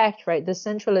fact, right, the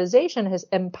centralization has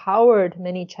empowered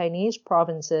many Chinese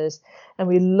provinces, and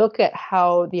we look at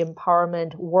how the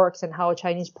empowerment works and how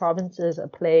Chinese provinces are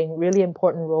playing really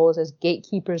important roles as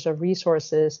gatekeepers of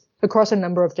resources across a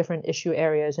number of different issue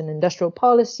areas in industrial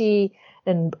policy,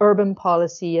 in urban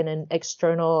policy, and in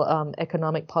external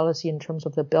economic policy in terms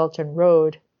of the Belt and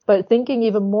Road. But thinking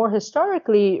even more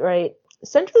historically, right,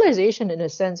 centralization, in a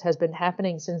sense, has been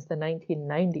happening since the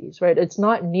 1990s, right? It's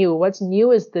not new. What's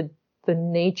new is the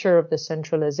nature of the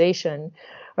centralization,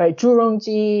 right? Zhu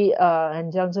Rongji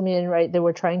and Jiang Zemin, right? They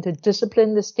were trying to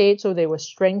discipline the state, so they were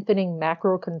strengthening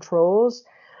macro controls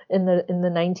in the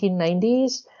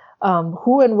 1990s.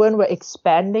 Hu and Wen were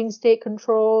expanding state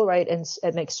control, right,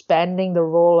 and expanding the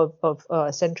role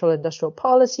of central industrial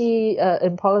policy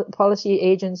in policy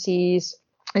agencies.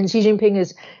 And Xi Jinping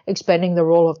is expanding the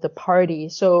role of the party.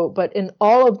 So, but in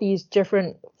all of these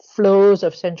different flows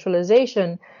of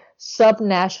centralization,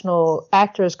 subnational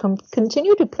actors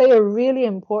continue to play a really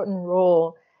important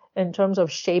role in terms of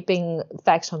shaping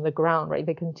facts on the ground, right?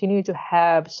 They continue to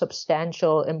have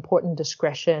substantial, important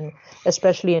discretion,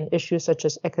 especially in issues such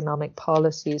as economic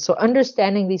policy. So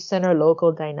understanding these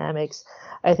center-local dynamics,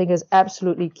 I think, is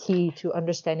absolutely key to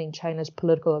understanding China's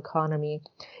political economy,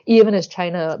 even as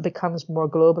China becomes more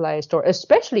globalized, or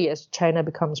especially as China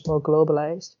becomes more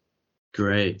globalized.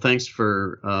 Great. Thanks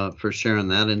for sharing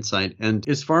that insight. And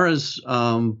as far as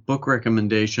book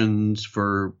recommendations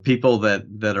for people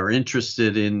that are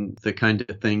interested in the kind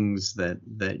of things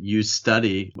that you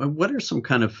study, what are some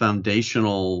kind of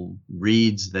foundational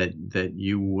reads that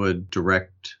you would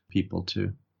direct people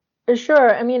to?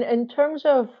 Sure. I mean, in terms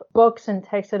of books and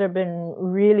texts that have been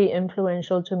really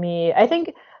influential to me, I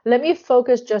think let me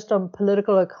focus just on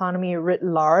political economy writ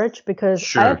large, because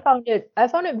Sure. I found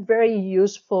it very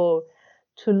useful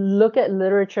to look at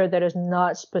literature that is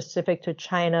not specific to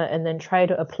China and then try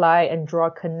to apply and draw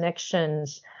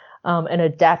connections and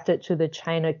adapt it to the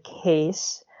China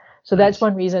case. So that's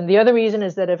one reason. The other reason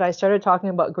is that if I started talking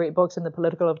about great books in the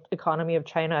political economy of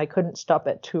China, I couldn't stop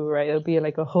at two, right? It would be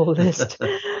like a whole list.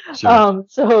 Sure.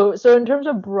 So in terms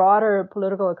of broader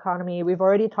political economy, we've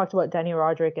already talked about Danny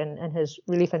Roderick and his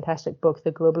really fantastic book,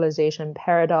 The Globalization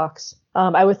Paradox.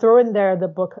 I would throw in there the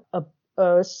book,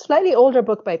 a slightly older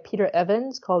book by Peter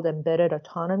Evans called Embedded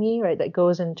Autonomy, right? That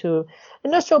goes into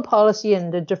industrial policy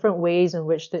and the different ways in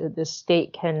which the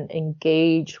state can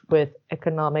engage with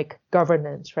economic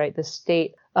governance, right? The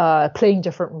state playing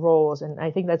different roles. And I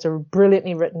think that's a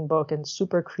brilliantly written book and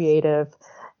super creative.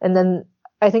 And then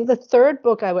I think the third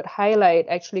book I would highlight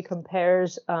actually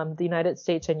compares the United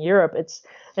States and Europe. It's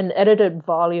an edited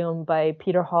volume by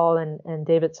Peter Hall and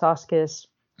David Soskis.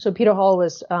 So Peter Hall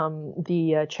was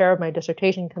the chair of my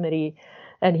dissertation committee,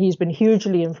 and he's been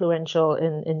hugely influential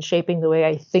in shaping the way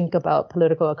I think about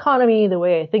political economy, the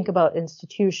way I think about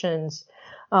institutions.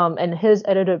 And his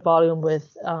edited volume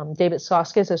with David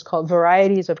Soskis is called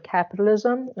Varieties of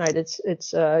Capitalism. Right,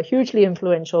 it's a hugely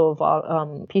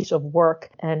influential piece of work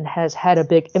and has had a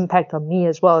big impact on me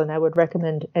as well. And I would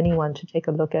recommend anyone to take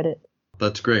a look at it.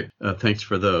 That's great. Thanks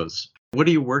for those. What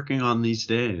are you working on these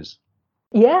days?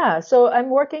 Yeah, so I'm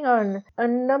working on a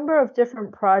number of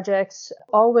different projects,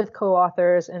 all with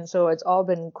co-authors, and so it's all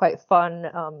been quite fun.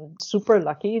 Super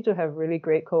lucky to have really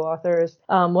great co-authors.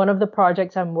 One of the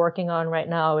projects I'm working on right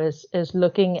now is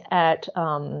looking at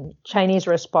Chinese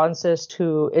responses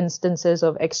to instances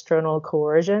of external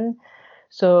coercion.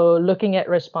 So looking at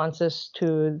responses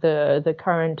to the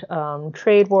current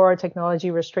trade war, technology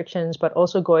restrictions, but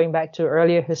also going back to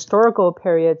earlier historical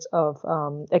periods of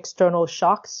external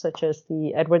shocks, such as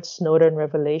the Edward Snowden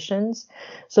revelations.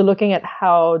 So looking at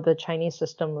how the Chinese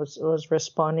system was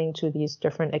responding to these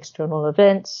different external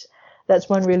events. That's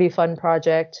one really fun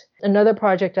project. Another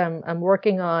project I'm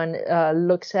working on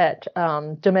looks at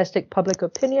domestic public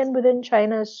opinion within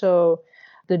China. So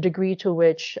the degree to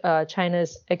which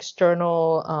China's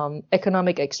external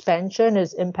economic expansion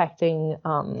is impacting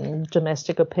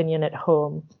domestic opinion at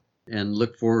home. And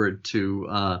look forward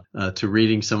to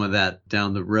reading some of that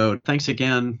down the road. Thanks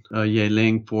again,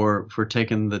 Yeling, for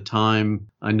taking the time.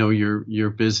 I know you're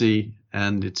busy,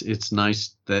 and it's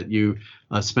nice that you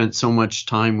spent so much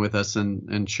time with us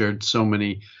and shared so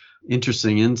many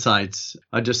interesting insights.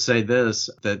 I just say this,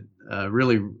 that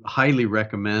really highly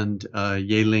recommend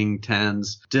Yeling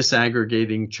Tan's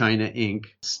Disaggregating China Inc.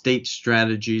 State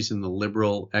Strategies in the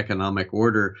Liberal Economic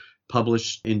Order,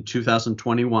 published in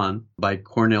 2021 by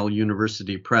Cornell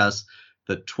University Press,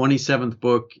 the 27th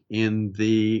book in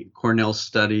the Cornell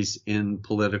Studies in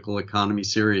Political Economy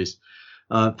series.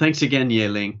 Thanks again,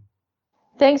 Yeling.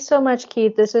 Thanks so much,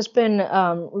 Keith. This has been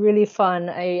really fun.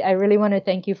 I really want to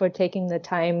thank you for taking the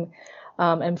time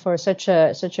and for such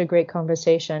a great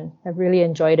conversation. I've really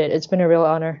enjoyed it. It's been a real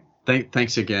honor.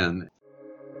 Thanks again.